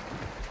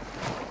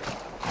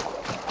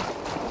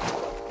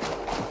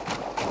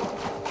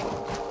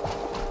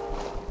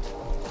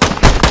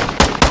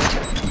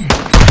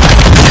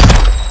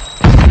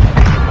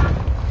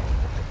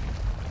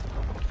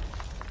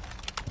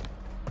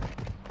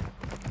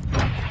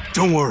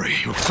 Don't worry,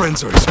 your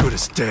friends are as good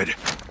as dead.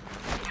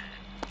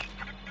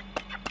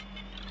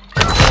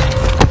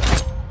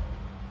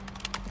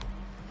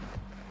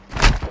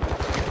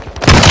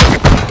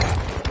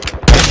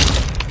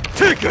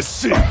 Take a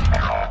seat!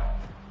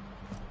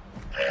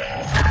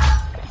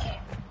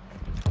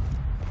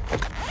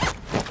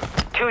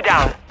 Two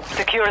down.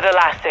 Secure the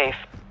last safe.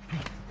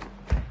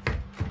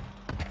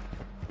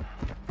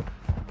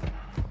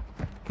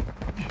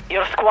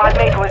 Your squad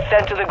mate was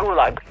sent to the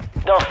Gulag.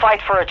 They'll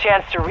fight for a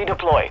chance to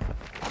redeploy.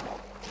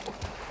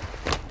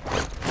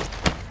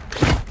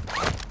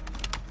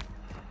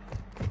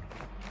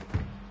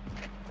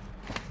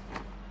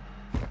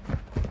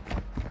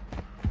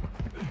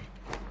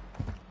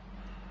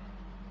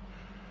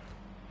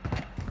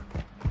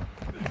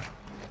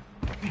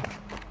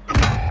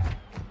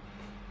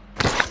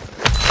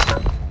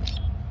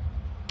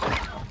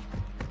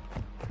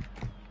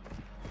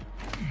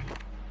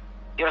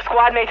 Your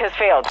squad mate has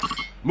failed.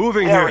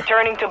 Moving They're here.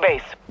 returning to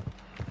base.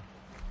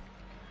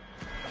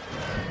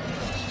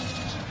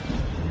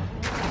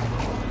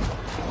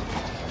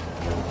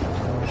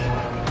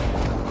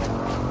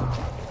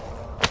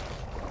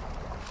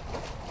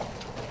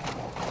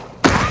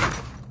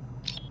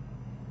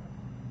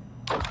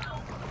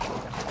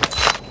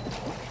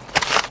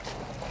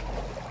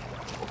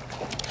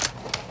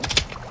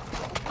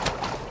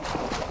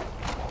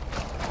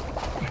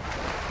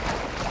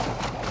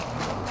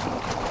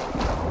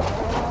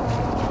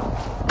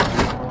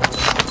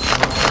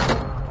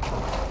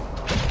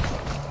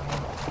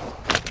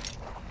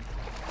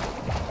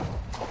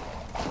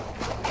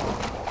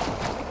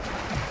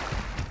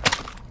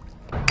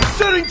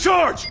 Setting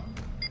charge!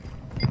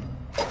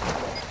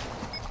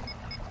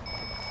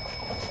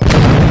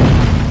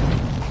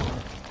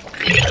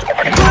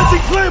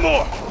 Planting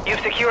Claymore! You've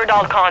secured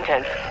all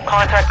contents.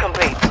 Contract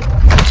complete.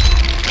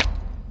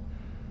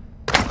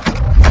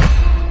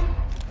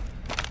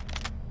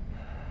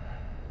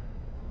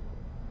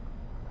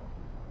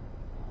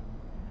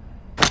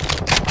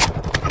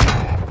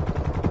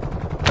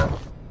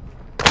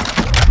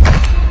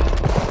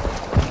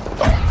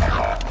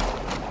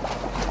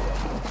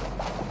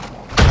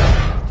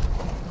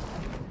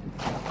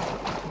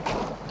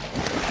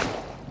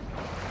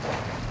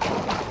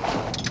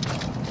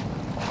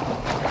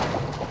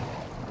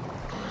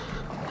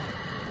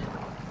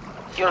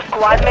 Your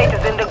squad mate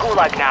is in the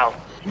Gulag now.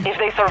 If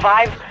they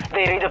survive,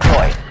 they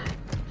redeploy.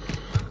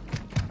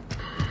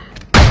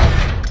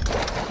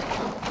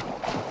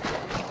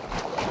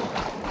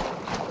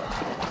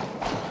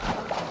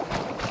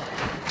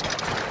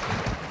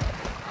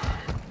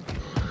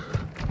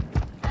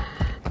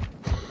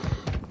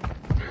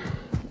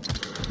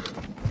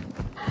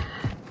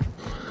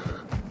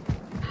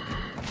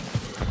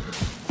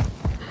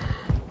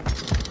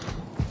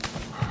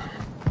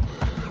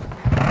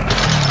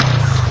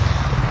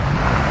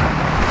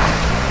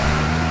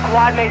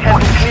 Squad mate has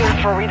been cleared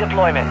for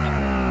redeployment.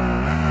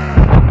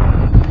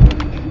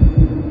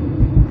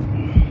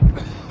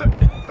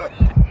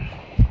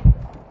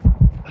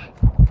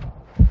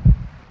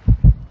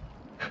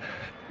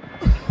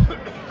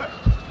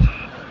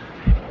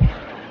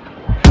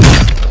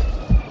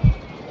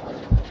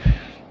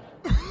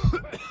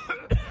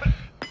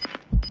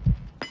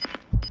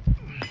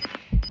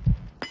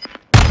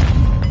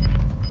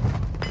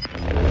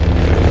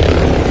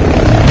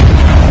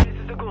 This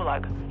is the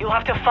Gulag. You'll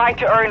have to fight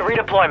to earn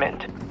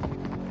redeployment.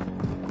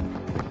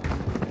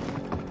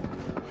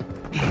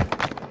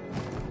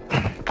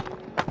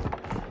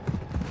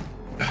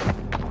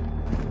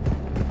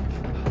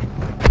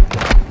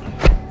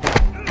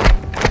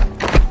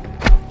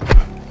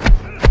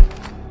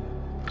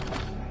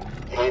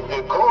 In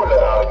the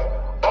Gulag,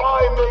 I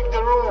make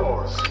the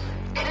rules.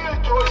 Kill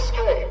to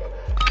escape.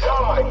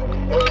 Die,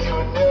 and you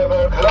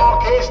never.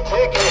 Clock is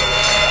ticking.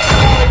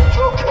 Time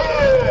to kill.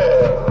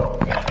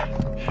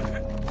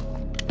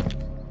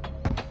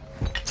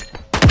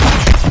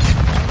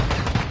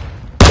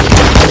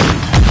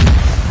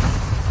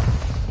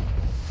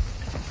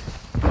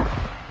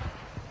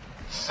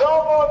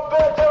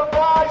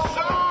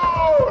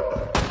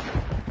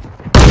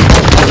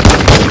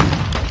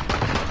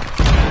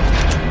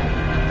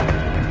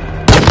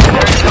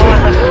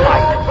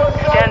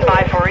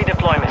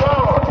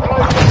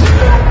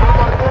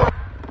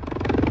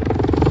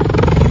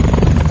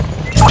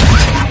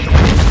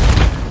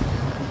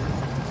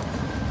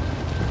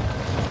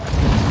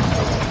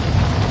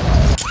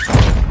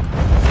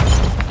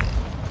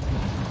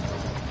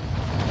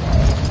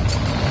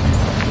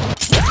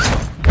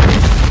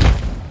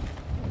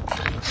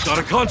 Got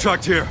a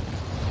contract here.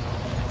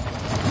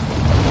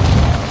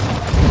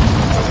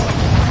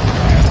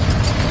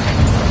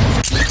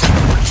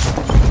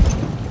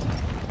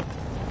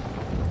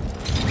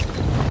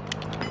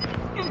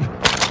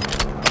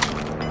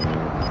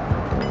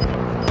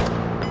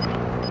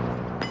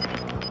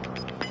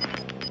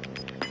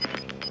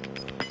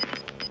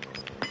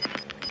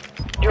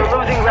 You're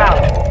losing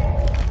ground.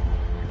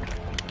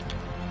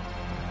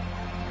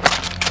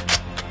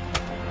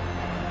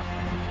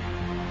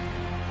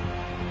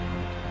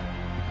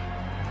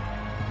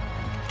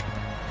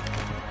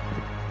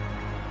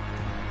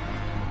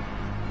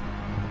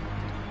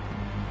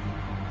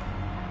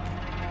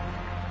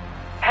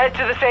 Head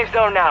to the safe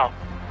zone now.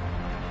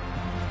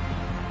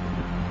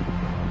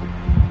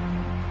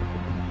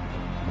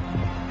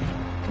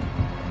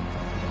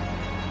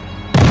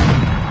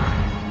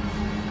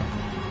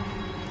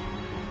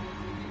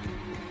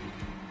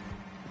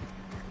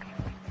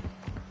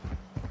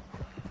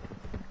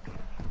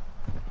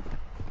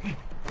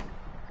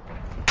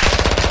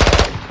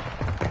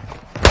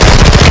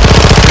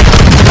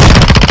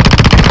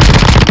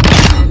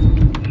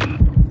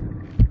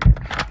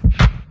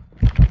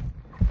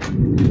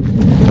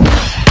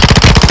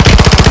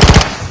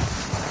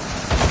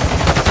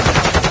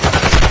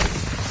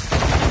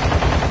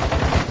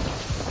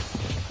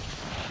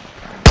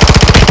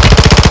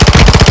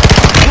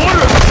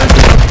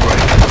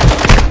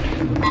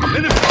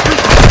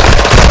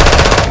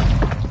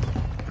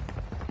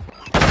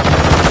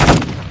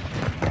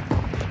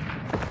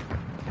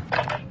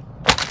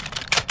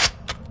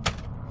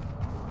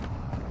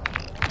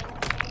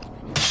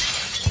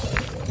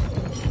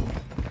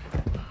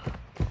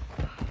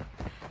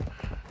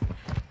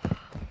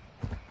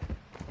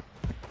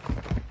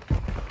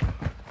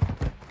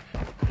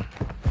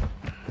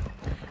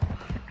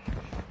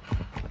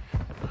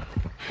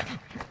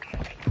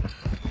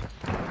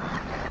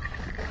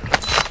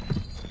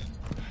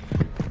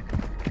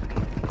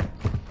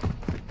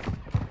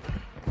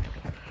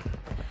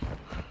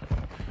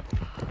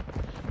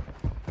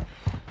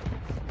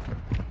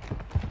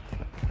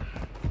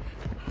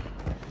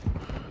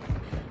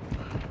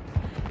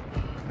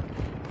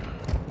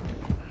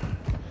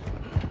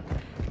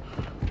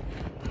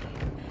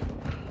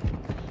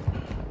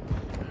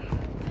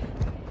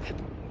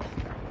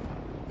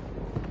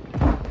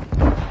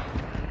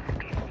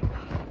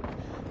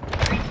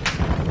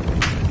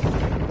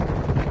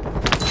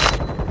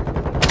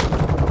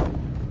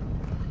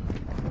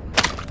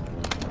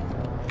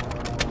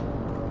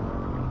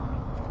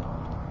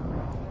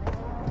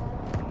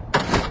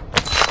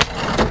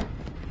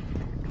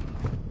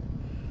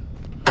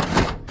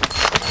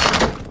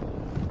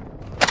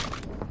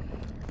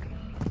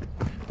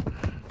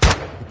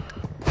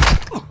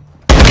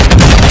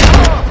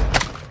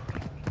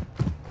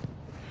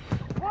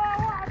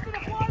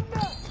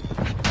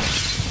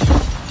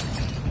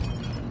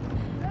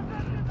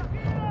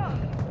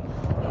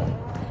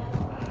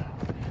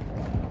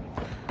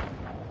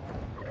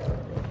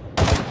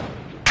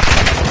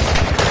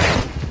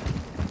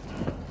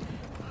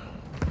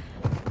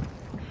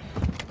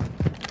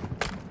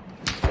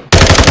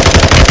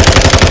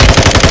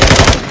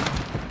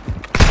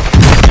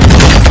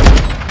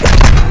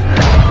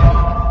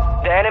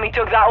 We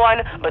took that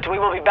one, but we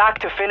will be back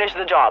to finish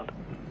the job.